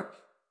dinosaur.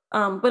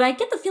 But I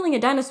get the feeling a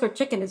dinosaur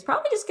chicken is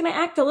probably just going to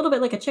act a little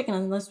bit like a chicken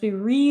unless we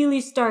really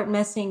start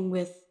messing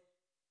with.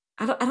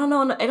 I don't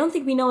know. I don't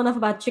think we know enough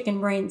about chicken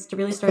brains to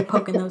really start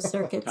poking those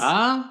circuits.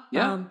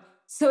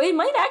 So it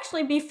might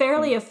actually be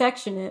fairly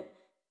affectionate,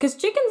 because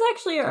chickens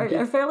actually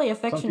are fairly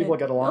affectionate. Some people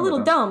get along a little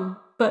with them. dumb,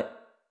 but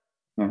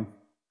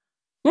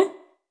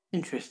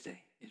Interesting.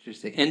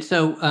 And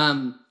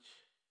so,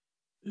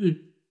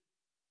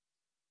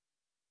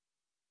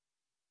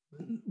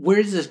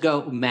 where does this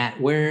go, Matt?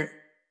 Where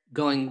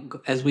going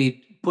as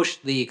we push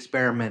the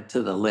experiment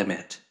to the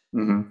limit?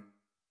 Mm-hmm.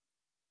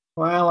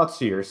 Well, let's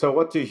see here. So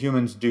what do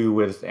humans do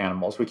with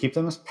animals? We keep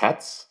them as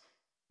pets.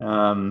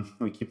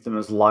 We keep them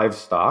as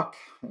livestock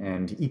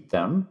and eat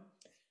them.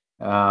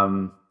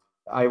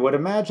 I would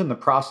imagine the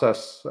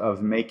process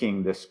of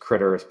making this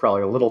critter is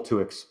probably a little too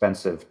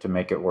expensive to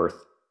make it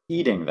worth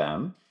eating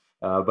them.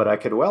 But I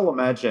could well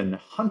imagine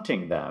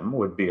hunting them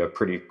would be a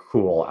pretty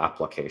cool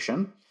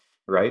application,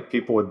 right?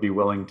 People would be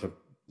willing to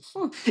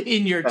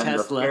in your spend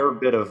Tesla a fair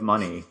bit of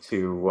money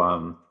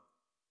to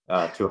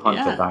hunt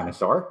a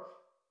dinosaur.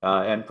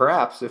 And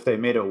perhaps if they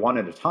made it one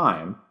at a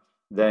time,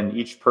 then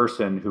each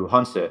person who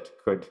hunts it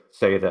could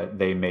say that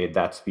they made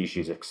that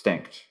species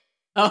extinct.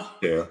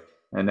 Too.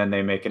 And then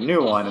they make a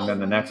new one, and then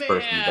the next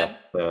person gets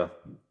to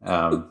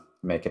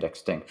make it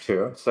extinct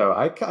too. So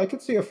I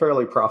could see a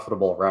fairly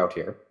profitable route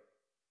here.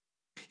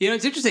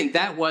 It's interesting.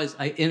 That was,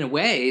 in a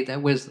way,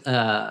 that was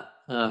as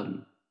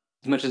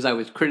much as I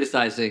was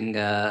criticizing.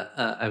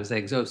 I was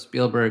saying, so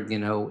Spielberg,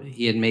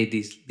 he had made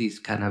these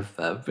kind of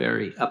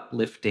very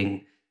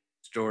uplifting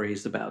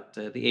stories about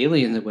the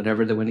aliens and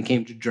whatever. That when it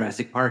came to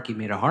Jurassic Park, he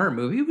made a horror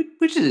movie,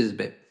 which it is a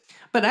bit.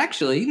 But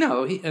actually,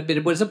 no, but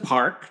it was a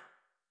park,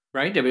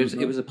 right? It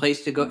was a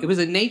place to go. It was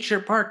a nature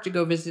park to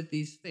go visit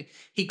these things.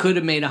 He could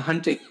have made a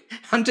hunting.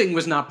 Hunting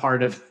was not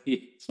part of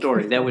the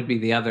story. That would be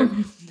the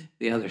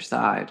other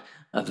side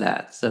of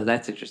that. So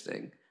that's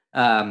interesting.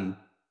 That's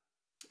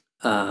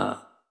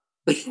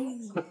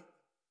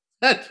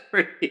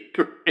pretty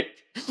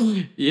great.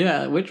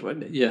 Yeah, which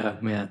one? Yeah,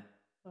 man.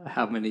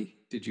 How many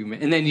did you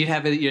make? And then you'd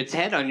have its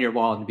head on your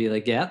wall and be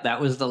like, "Yeah,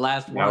 that was the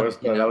last one."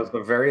 That was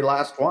the very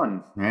last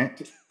one, right?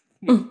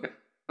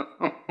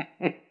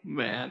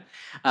 Man.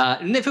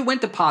 And if it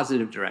went the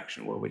positive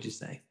direction, what would you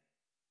say?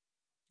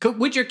 How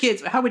would your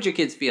kids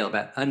feel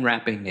about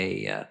unwrapping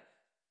a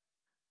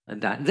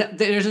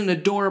there's an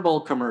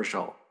adorable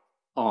commercial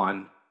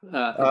on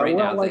right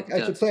now. I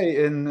should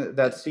say, in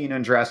that scene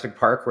in Jurassic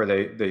Park where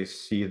they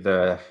see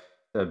the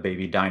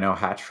baby dino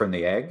hatch from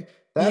the egg,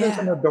 that is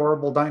an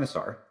adorable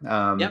dinosaur.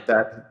 Yep.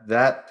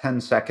 That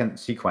 10-second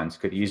sequence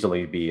could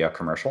easily be a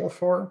commercial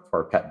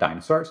for pet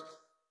dinosaurs.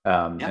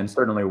 And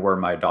certainly were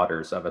my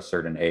daughters of a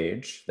certain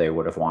age, they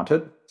would have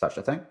wanted such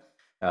a thing.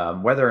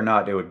 Whether or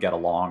not it would get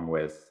along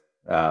with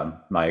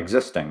my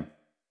existing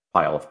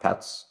pile of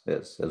pets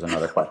is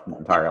another question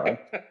entirely.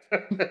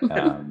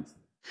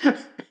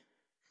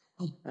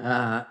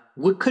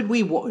 Could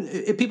we?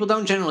 If people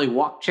don't generally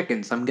walk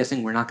chickens, I'm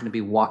guessing we're not going to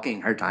be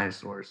walking our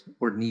dinosaurs.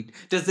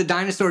 Does the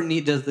dinosaur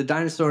need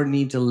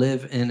to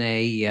live in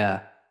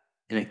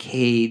a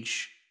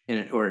cage?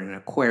 Or an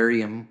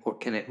aquarium, or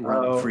can it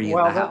run free in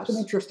the house? Well, that's an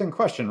interesting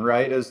question,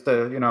 right? Is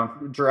the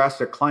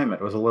Jurassic climate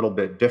was a little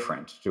bit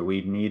different. Do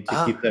we need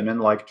to keep them in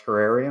like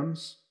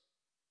terrariums?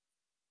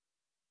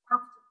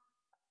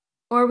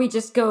 Or we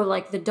just go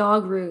like the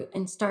dog route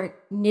and start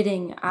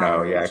knitting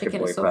our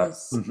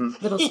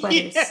Chickenosaurus little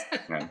sweaters.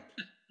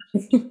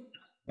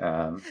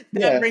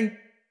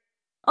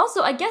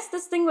 Also, I guess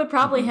this thing would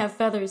probably have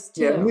feathers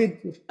too.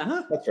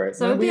 Yeah, that's right.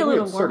 So it'd be a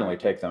little warmer. Certainly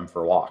take them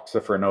for walks,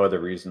 if for no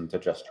other reason to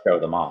just show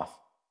them off.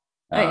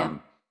 I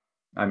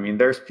mean,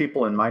 there's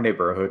people in my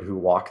neighborhood who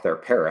walk their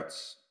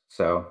parrots,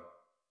 so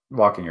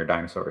walking your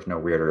dinosaur is no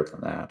weirder than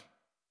that.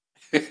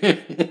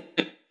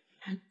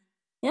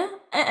 Yeah,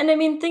 and I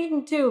mean,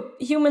 thinking too,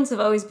 humans have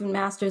always been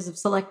masters of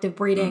selective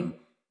breeding.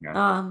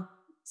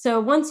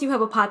 So once you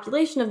have a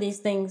population of these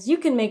things, you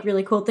can make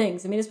really cool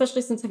things. I mean,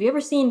 especially since, have you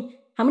ever seen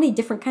how many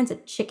different kinds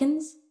of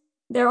chickens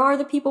there are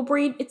that people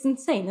breed? It's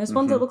insane. There's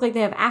ones that look like they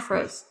have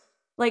afros.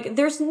 Like,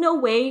 there's no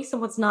way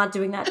someone's not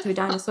doing that to a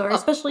dinosaur,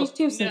 especially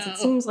too, since it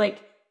seems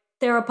like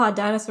theropod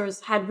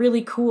dinosaurs had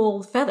really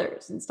cool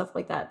feathers and stuff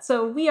like that.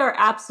 So we are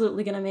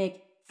absolutely going to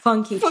make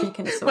funky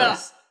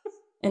chickenosaurs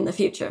in the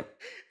future.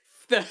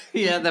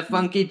 The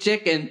funky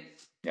chicken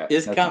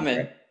is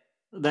coming.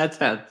 That's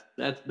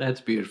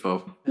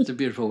beautiful. That's a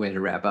beautiful way to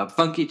wrap up.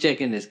 Funky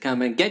chicken is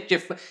coming.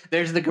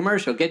 There's the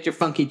commercial. Get your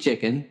funky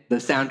chicken. The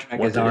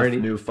soundtrack is already.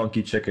 New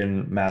funky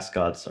chicken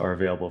mascots are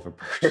available for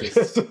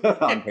purchase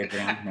on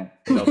Patreon.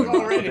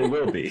 They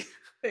will be.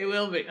 They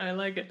will be. I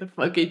like it. The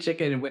funky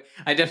chicken.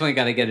 I definitely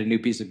got to get a new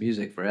piece of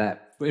music for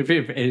that.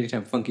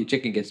 Anytime funky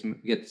chicken gets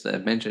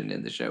mentioned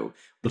in the show,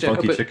 the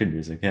funky chicken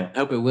music. Yeah, I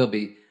hope it will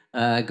be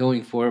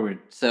going forward.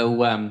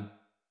 So.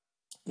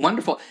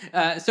 Wonderful.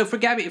 So for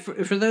Gabby,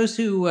 for those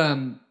who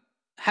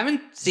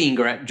haven't seen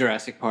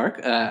Jurassic Park,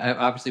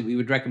 obviously we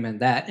would recommend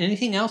that.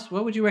 Anything else?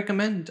 What would you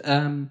recommend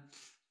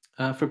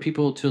for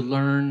people to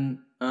learn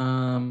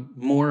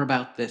more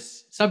about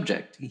this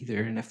subject,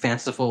 either in a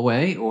fanciful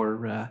way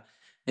or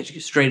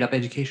straight up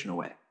educational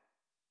way?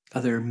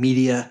 Other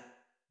media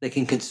they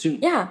can consume.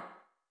 Yeah.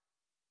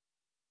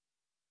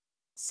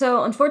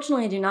 So,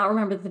 unfortunately, I do not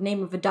remember the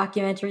name of a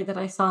documentary that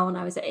I saw when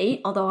I was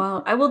 8,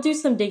 although I will do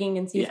some digging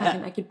and see if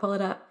I could pull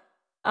it up.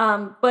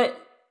 But,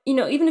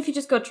 even if you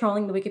just go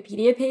trolling the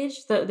Wikipedia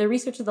page, the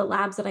research of the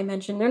labs that I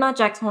mentioned, they're not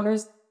Jack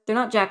Horner's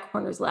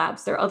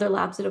labs. There are other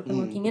labs that have been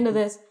looking into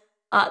this.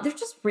 They're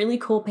just really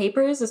cool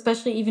papers,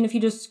 especially even if you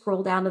just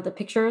scroll down to the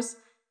pictures.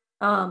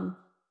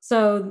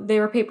 So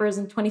there were papers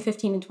in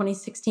 2015 and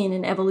 2016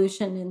 in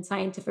Evolution and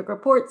Scientific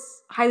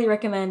Reports. Highly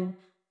recommend.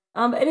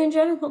 And in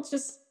general, it's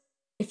just,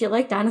 if you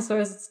like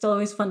dinosaurs, it's still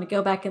always fun to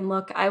go back and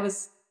look. I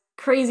was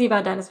crazy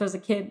about dinosaurs as a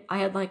kid. I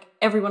had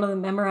every one of them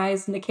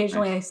memorized, and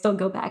occasionally I still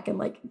go back and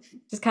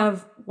just kind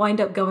of wind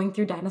up going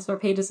through dinosaur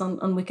pages on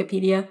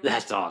Wikipedia.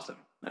 That's awesome.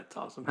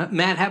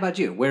 Matt, how about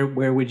you? Where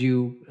would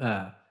you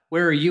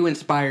where are you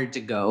inspired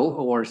to go,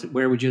 or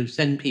where would you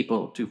send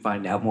people to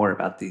find out more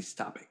about these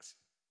topics?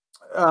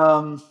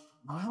 So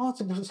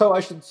I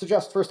should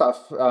suggest, first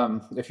off,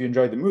 if you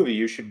enjoyed the movie,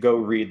 you should go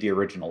read the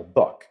original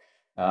book.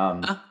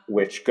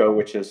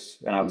 Which is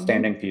an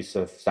outstanding piece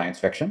of science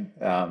fiction,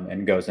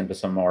 and goes into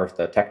some more of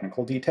the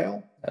technical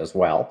detail as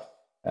well.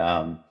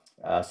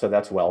 So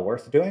that's well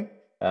worth doing.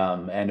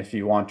 And if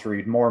you want to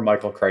read more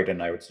Michael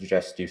Crichton, I would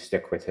suggest you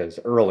stick with his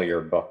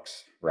earlier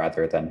books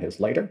rather than his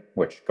later,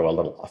 which go a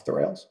little off the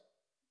rails.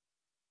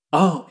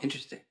 Oh,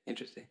 interesting.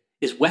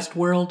 Is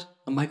Westworld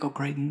a Michael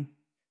Crichton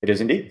It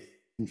is indeed.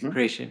 Mm-hmm.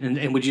 creation?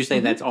 And would you say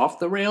that's off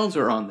the rails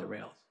or on the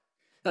rails?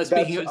 That's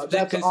on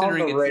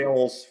the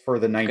rails for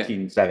the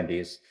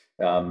 1970s,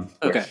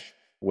 which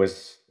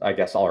was, I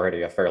guess,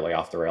 already a fairly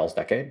off the rails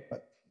decade.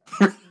 But.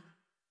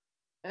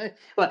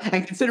 Well,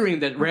 and considering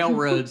that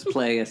railroads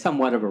play a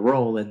somewhat of a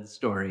role in the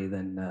story,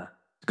 then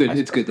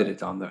it's good that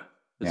it's on the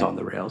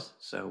rails.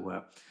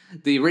 So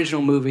the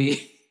original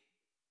movie,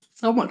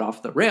 somewhat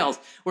off the rails,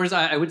 whereas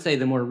I would say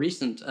the more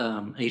recent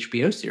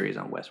HBO series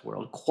on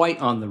Westworld,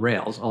 quite on the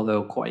rails,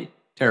 although quite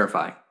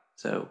terrifying.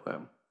 So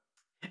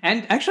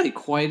and actually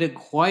quite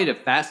a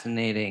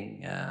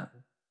fascinating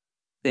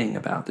thing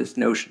about this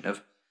notion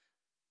of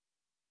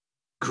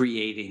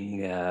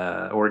creating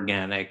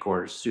organic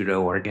or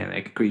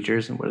pseudo-organic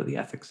creatures, and what are the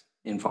ethics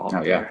involved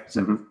there.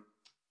 So,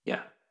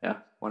 yeah,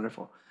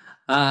 wonderful.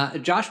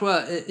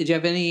 Joshua, did you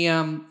have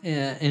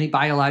any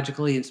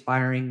biologically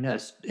inspiring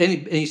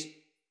any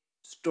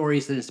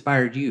stories that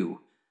inspired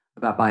you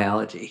about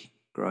biology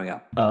growing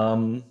up?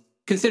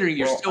 Considering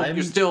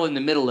you're still in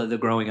the middle of the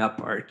growing up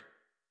part.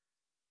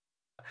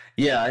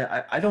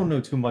 Yeah, I don't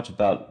know too much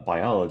about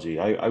biology.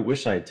 I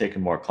wish I had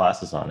taken more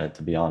classes on it,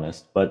 to be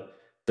honest, but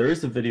there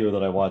is a video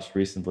that I watched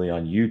recently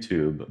on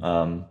YouTube.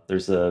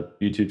 There's a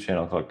YouTube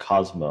channel called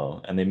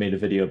Cosmo, and they made a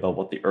video about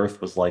what the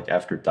Earth was like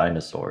after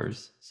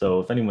dinosaurs. So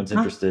if anyone's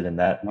interested in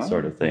that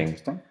sort of thing,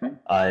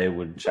 I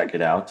would check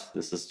it out.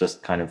 This is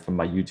just kind of from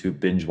my YouTube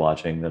binge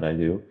watching that I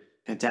do.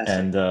 Fantastic.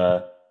 And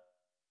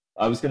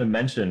I was going to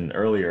mention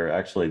earlier,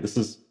 actually, this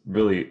is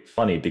really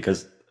funny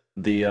because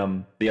the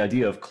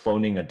idea of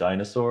cloning a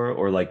dinosaur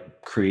or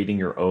like creating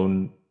your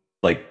own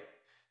like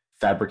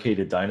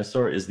fabricated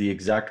dinosaur is the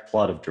exact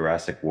plot of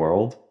Jurassic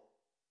World,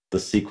 the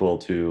sequel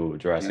to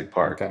Jurassic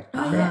Park. Okay.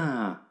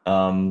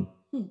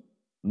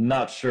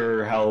 Not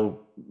sure how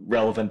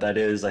relevant that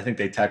is. I think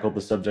they tackled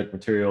the subject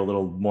material a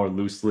little more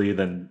loosely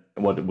than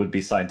what would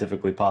be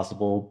scientifically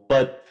possible,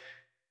 but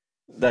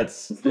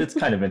it's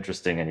kind of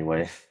interesting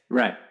anyway.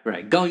 Right.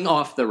 Going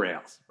off the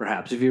rails,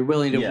 perhaps, if you're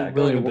willing to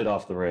going a bit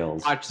off the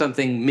rails. Watch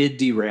something mid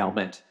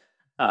derailment.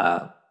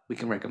 We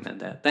can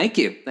recommend that. Thank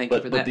you for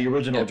that. But the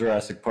original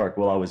Jurassic Park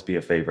will always be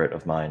a favorite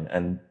of mine,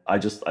 and I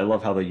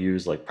love how they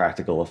use like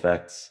practical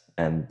effects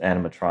and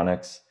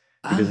animatronics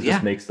because it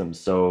just makes them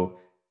so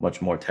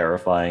much more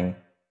terrifying.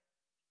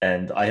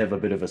 And I have a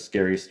bit of a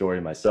scary story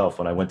myself.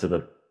 When I went to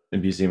the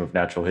Museum of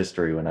Natural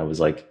History when I was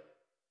like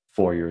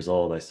 4 years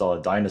old, I saw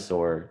a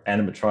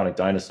animatronic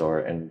dinosaur,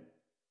 and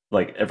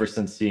like ever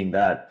since seeing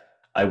that,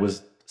 I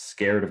was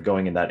scared of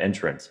going in that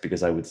entrance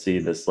because I would see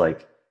this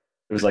like.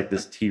 It was like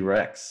this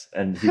T-Rex,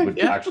 and he would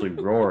actually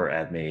roar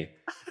at me.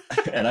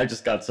 And I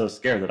just got so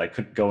scared that I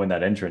couldn't go in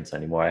that entrance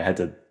anymore. I had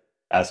to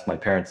ask my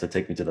parents to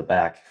take me to the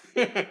back.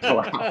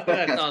 Wow,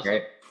 that's awesome.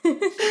 Great.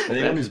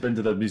 Anyone who's been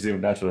to the Museum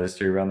of Natural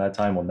History around that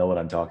time will know what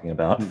I'm talking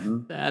about.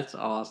 Mm-hmm. That's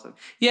awesome.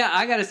 Yeah,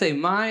 I got to say,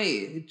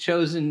 my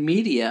chosen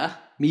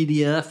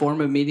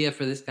form of media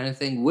for this kind of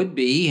thing would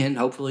be, and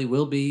hopefully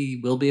we'll be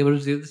able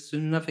to do this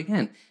soon enough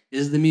again,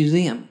 is the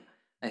museum.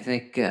 I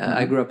think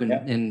I grew up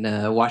in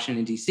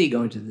Washington, D.C.,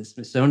 going to the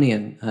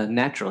Smithsonian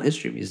Natural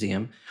History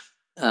Museum,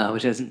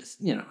 which has an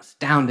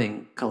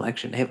astounding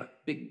collection. They have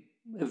a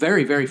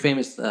very, very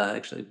famous,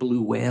 actually,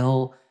 blue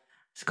whale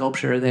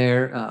sculpture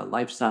there,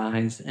 life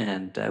size,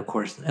 and of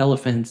course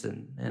elephants,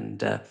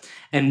 and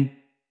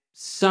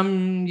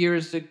some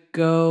years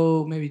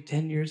ago, maybe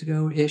 10 years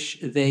ago ish,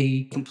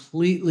 they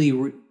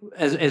completely,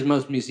 as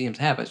most museums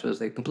have, I suppose,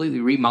 they completely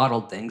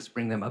remodeled things,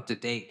 bring them up to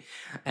date,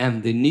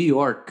 and the New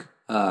York.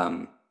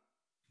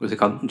 What's it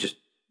called? Just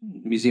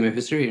Museum of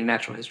History or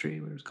Natural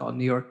History, what it was called,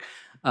 New York.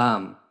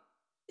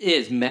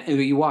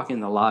 You walk in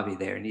the lobby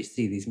there and you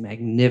see these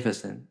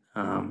magnificent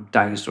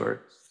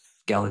dinosaur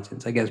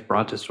skeletons. I guess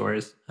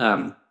brontosaurus.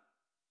 A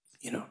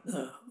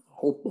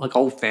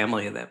whole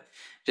family of them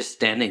just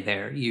standing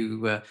there.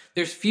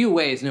 There's few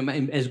ways, no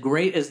matter as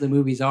great as the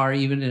movies are,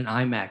 even in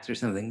IMAX or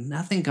something,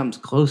 nothing comes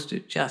close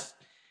to just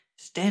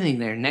standing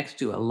there next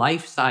to a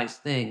life-size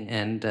thing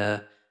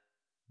and.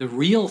 The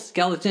real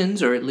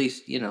skeletons, or at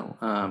least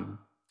the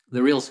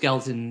real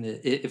skeleton,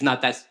 if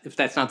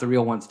that's not the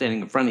real one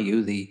standing in front of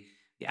you, the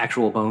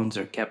actual bones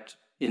are kept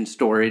in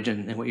storage,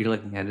 and what you're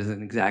looking at is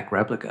an exact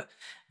replica.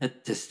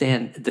 The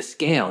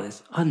scale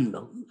is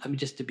unbelievable. I mean,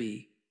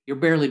 you're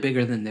barely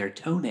bigger than their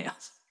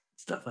toenails,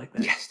 stuff like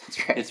that. Yes,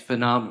 that's right. It's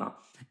phenomenal.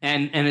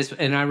 And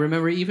I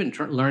remember even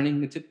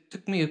learning. It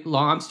took me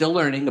long. I'm still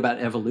learning about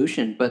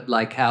evolution, but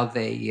like how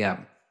they.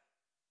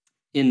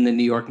 In the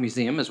New York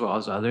Museum, as well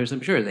as others,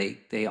 I'm sure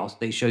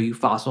they show you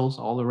fossils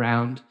all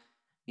around,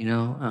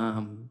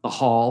 the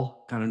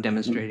hall, kind of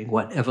demonstrating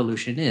what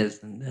evolution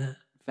is, and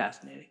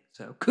fascinating.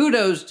 So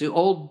kudos to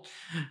old,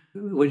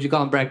 what did you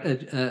call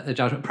them,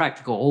 Joshua?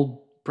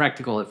 Practical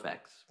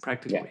effects.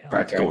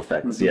 Practical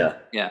effects. Yeah.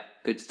 Yeah.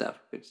 Good stuff.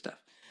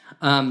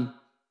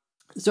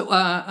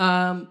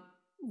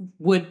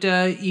 would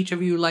each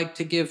of you like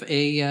to give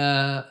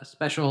a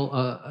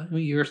special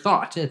your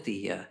thought at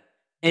the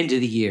end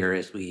of the year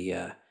as we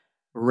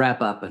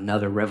wrap up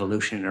another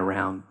revolution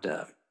around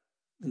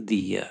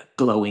the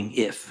glowing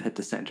if at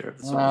the center of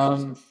the solar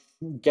system?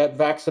 Get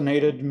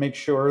vaccinated. Make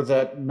sure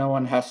that no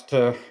one has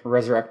to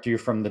resurrect you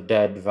from the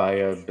dead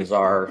via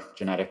bizarre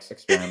genetics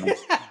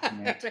experiments.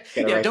 That's right.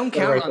 Get it Yeah, right, don't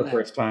get it count right on the that.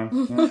 first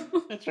time. Yeah.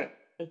 That's right.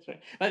 That's right.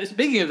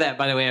 Speaking of that,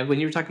 by the way, when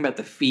you were talking about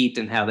the feet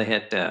and how they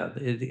had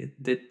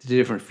the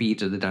different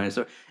feet of the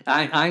dinosaur,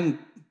 I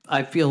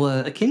feel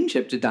a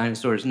kinship to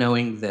dinosaurs,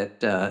 knowing that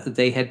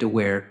they had to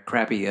wear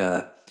crappy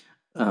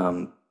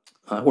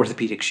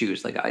orthopedic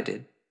shoes like I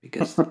did,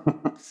 because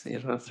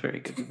that's very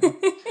good to know.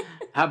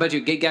 How about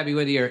you, Gabby?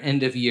 What are your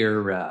end of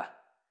year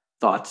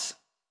thoughts?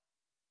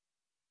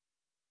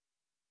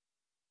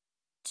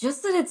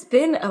 Just that it's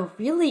been a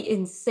really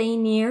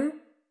insane year.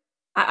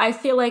 I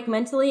feel like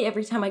mentally,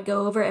 every time I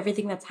go over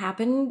everything that's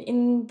happened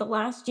in the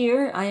last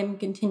year, I am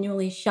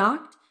continually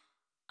shocked.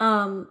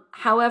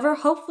 However,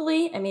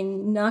 hopefully, I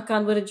mean, knock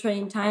on wood a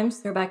trillion times,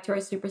 throw back to our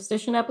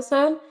superstition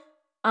episode.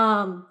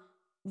 Um,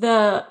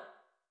 the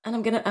and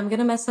I'm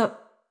gonna mess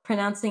up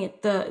pronouncing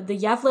it. The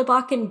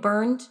Yavlebakken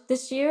burned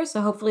this year,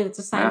 so hopefully that's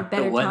a sign of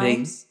better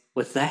times.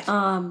 What's that?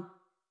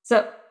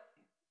 So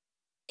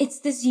it's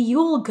this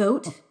Yule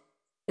goat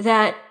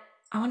that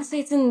I want to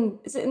say is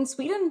it in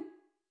Sweden?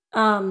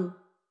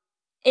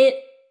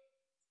 It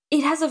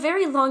has a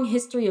very long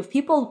history of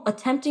people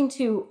attempting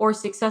to or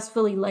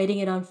successfully lighting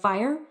it on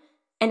fire,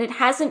 and it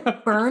hasn't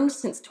burned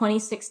since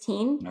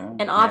 2016. No, And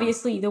yeah.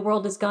 obviously, the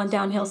world has gone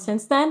downhill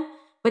since then.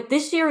 But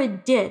this year,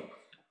 it did.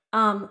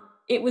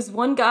 It was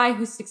one guy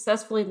who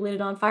successfully lit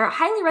it on fire. I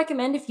highly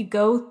recommend if you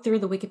go through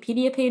the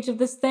Wikipedia page of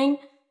this thing,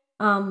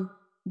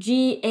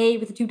 GA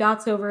with the 2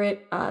 dots over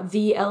it,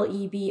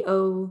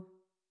 VLEBOKEN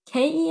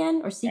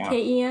or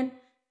CKEN.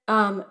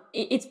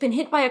 It's been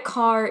hit by a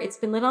car. It's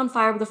been lit on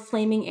fire with a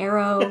flaming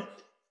arrow.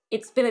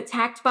 It's been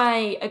attacked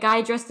by a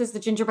guy dressed as the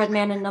gingerbread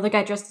man and another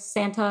guy dressed as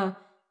Santa.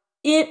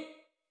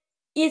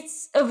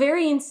 It's a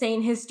very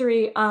insane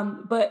history.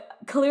 But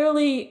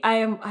clearly,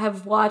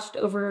 have watched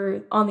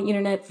over on the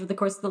internet for the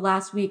course of the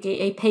last week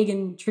a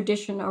pagan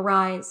tradition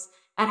arise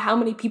at how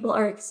many people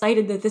are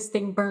excited that this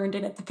thing burned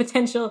and at the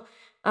potential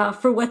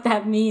for what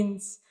that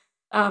means.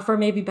 For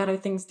maybe better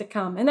things to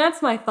come. And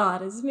that's my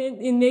thought, is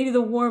in maybe the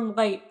warm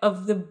light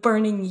of the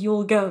burning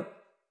Yule goat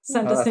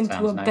send us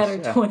into a better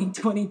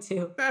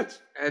 2022. That's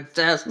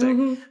fantastic.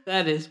 Mm-hmm.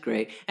 That is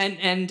great.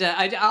 And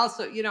I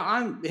also,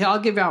 I'll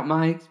give out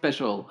my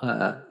special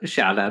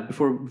shout out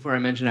before I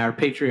mention our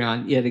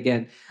Patreon yet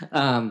again.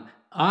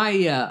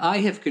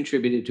 I have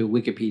contributed to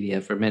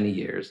Wikipedia for many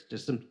years,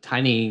 just some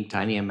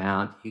tiny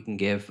amount you can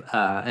give,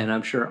 and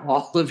I'm sure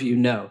all of you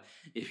know.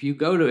 If you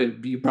go to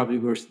it, you probably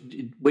were.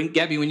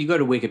 Gabby, when you go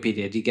to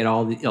Wikipedia, you get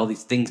all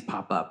these things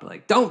pop up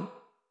like don't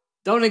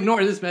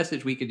ignore this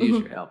message. We could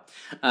use your help,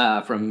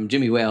 from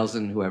Jimmy Wales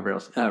and whoever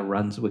else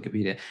runs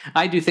Wikipedia.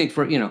 I do think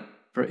for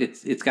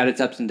it's got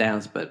its ups and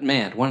downs, but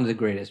man, one of the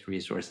greatest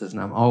resources,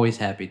 and I'm always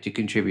happy to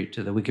contribute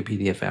to the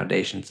Wikipedia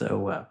Foundation.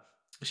 So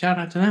shout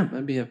out to them.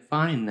 That'd be a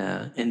fine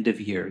end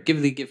of year.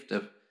 Give the gift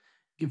of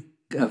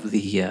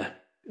the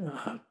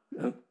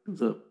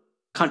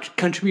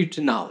contribute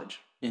to knowledge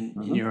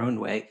in your own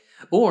way,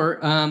 or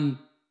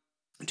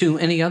to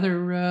any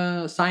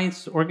other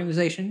science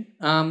organization.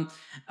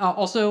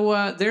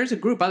 Also, there's a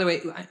group, by the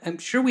way, I'm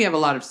sure we have a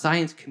lot of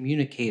science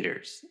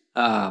communicators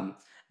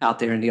out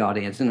there in the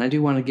audience, and I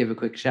do want to give a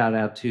quick shout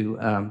out to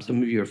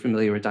some of you are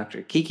familiar with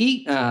Dr.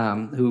 Kiki,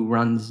 who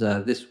runs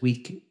This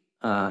Week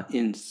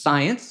in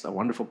Science, a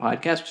wonderful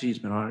podcast. She's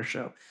been on our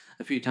show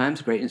a few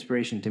times, great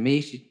inspiration to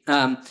me.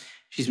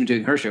 She's been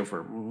doing her show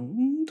for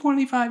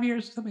 25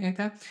 years, something like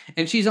that.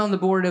 And she's on the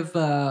board of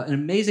an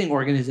amazing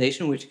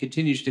organization which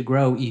continues to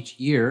grow each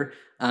year.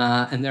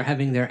 And they're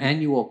having their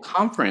annual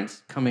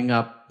conference coming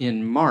up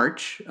in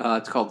March.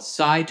 It's called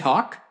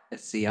SciTalk,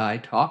 SCI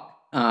Talk.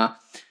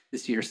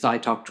 This year,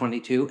 SciTalk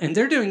 22. And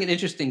they're doing an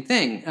interesting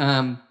thing.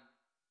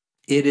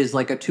 It is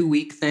like a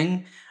 2-week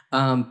thing,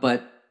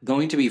 but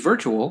going to be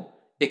virtual,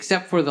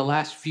 except for the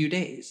last few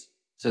days.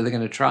 So they're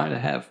going to try to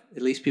have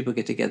at least people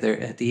get together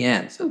at the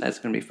end. So that's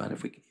going to be fun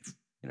if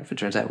it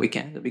turns out we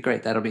can. That'll be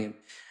great. That'll be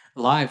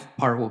live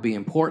part will be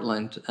in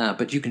Portland,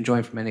 but you can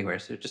join from anywhere.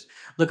 So just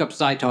look up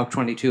SciTalk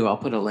 22. I'll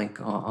put a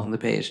link on the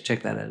page.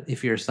 Check that out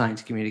if you're a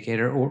science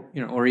communicator,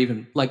 or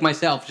even like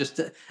myself, just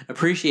to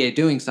appreciate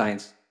doing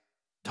science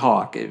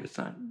talk.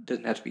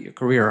 Doesn't have to be your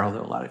career, although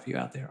a lot of you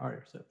out there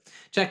are. So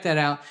check that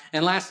out.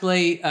 And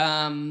lastly,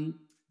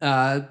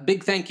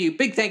 big thank you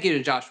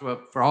to Joshua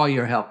for all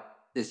your help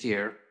this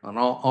year on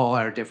all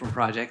our different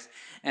projects,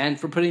 and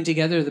for putting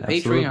together the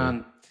Absolutely.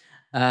 Patreon.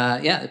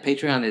 The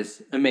Patreon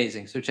is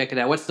amazing. So check it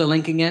out. What's the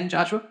link again,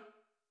 Joshua?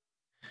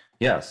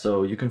 Yeah,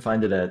 so you can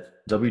find it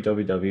at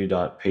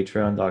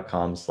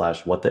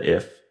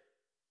www.patreon.com/whattheif.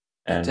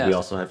 And Fantastic. we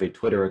also have a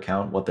Twitter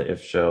account, What the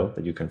If Show,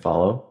 that you can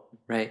follow.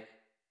 Right.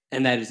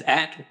 And that is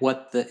at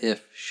What the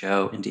If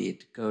Show.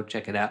 Indeed, go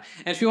check it out.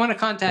 And if you want to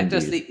contact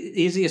us, the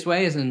easiest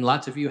way is, and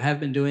lots of you have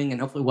been doing,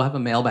 and hopefully we'll have a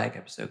mailbag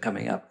episode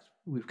coming up.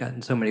 We've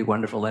gotten so many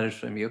wonderful letters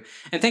from you,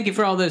 and thank you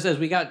for all those. As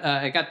we got,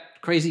 I got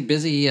crazy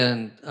busy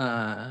and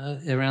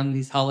around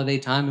these holiday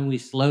time, and we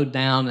slowed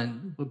down.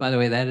 And by the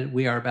way, that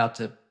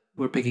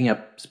we're picking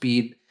up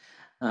speed,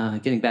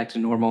 getting back to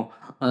normal.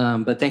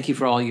 But thank you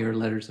for all your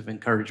letters of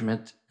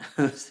encouragement.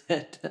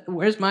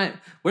 Where's my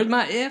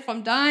if?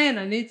 I'm dying.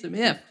 I need some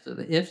if. So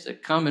the ifs are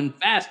coming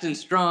fast and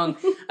strong.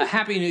 A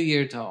happy New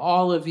Year to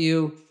all of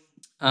you.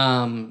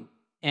 And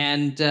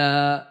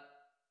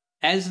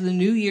as the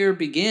new year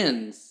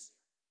begins.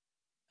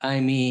 I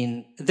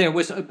mean, there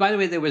was, by the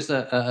way, there was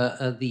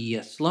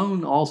the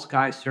Sloan All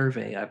Sky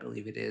Survey, I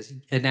believe it is,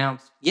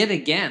 announced yet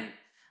again,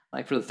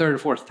 like for the third or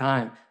fourth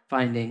time,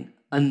 finding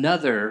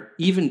another,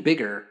 even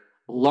bigger,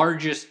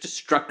 largest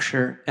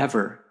structure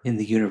ever in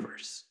the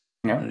universe.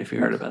 Yeah. I don't know if you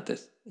heard about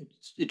this.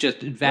 It's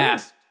just a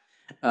vast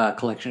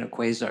collection of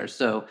quasars.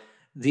 So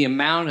the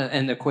amount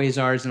and the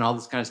quasars and all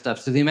this kind of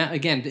stuff. So the amount,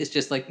 again, it's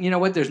just like, you know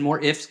what? There's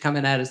more ifs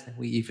coming at us than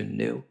we even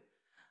knew.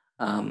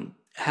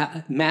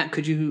 Matt,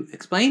 could you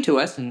explain to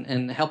us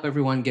and help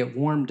everyone get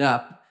warmed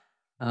up?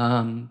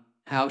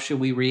 How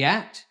should we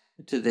react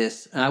to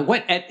this?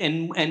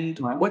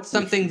 What's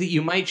something that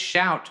you might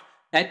shout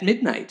at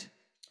midnight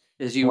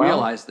as you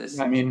realize this?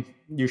 I mean,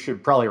 you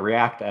should probably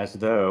react as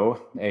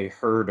though a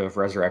herd of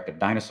resurrected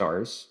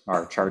dinosaurs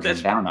are charging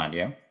down on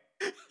you.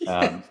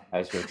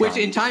 As you're which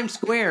in Times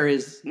Square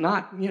is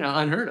not,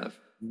 unheard of.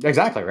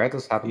 Exactly, right?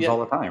 This happens all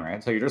the time,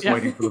 right? So you're just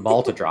waiting for the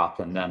ball to drop,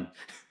 and then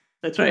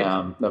that's right.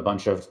 A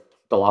bunch of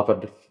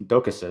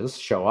Dilophodocuses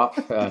show up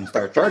and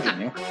start charging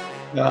you.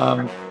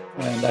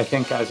 And I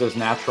think, as is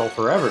natural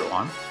for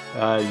everyone,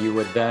 you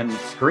would then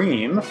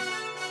scream,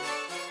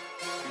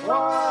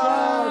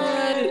 "Run!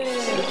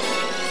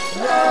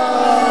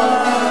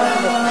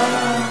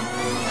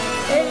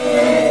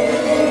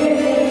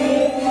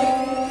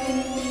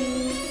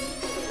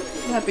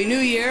 Happy New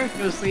Year.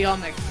 We'll see y'all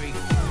next week.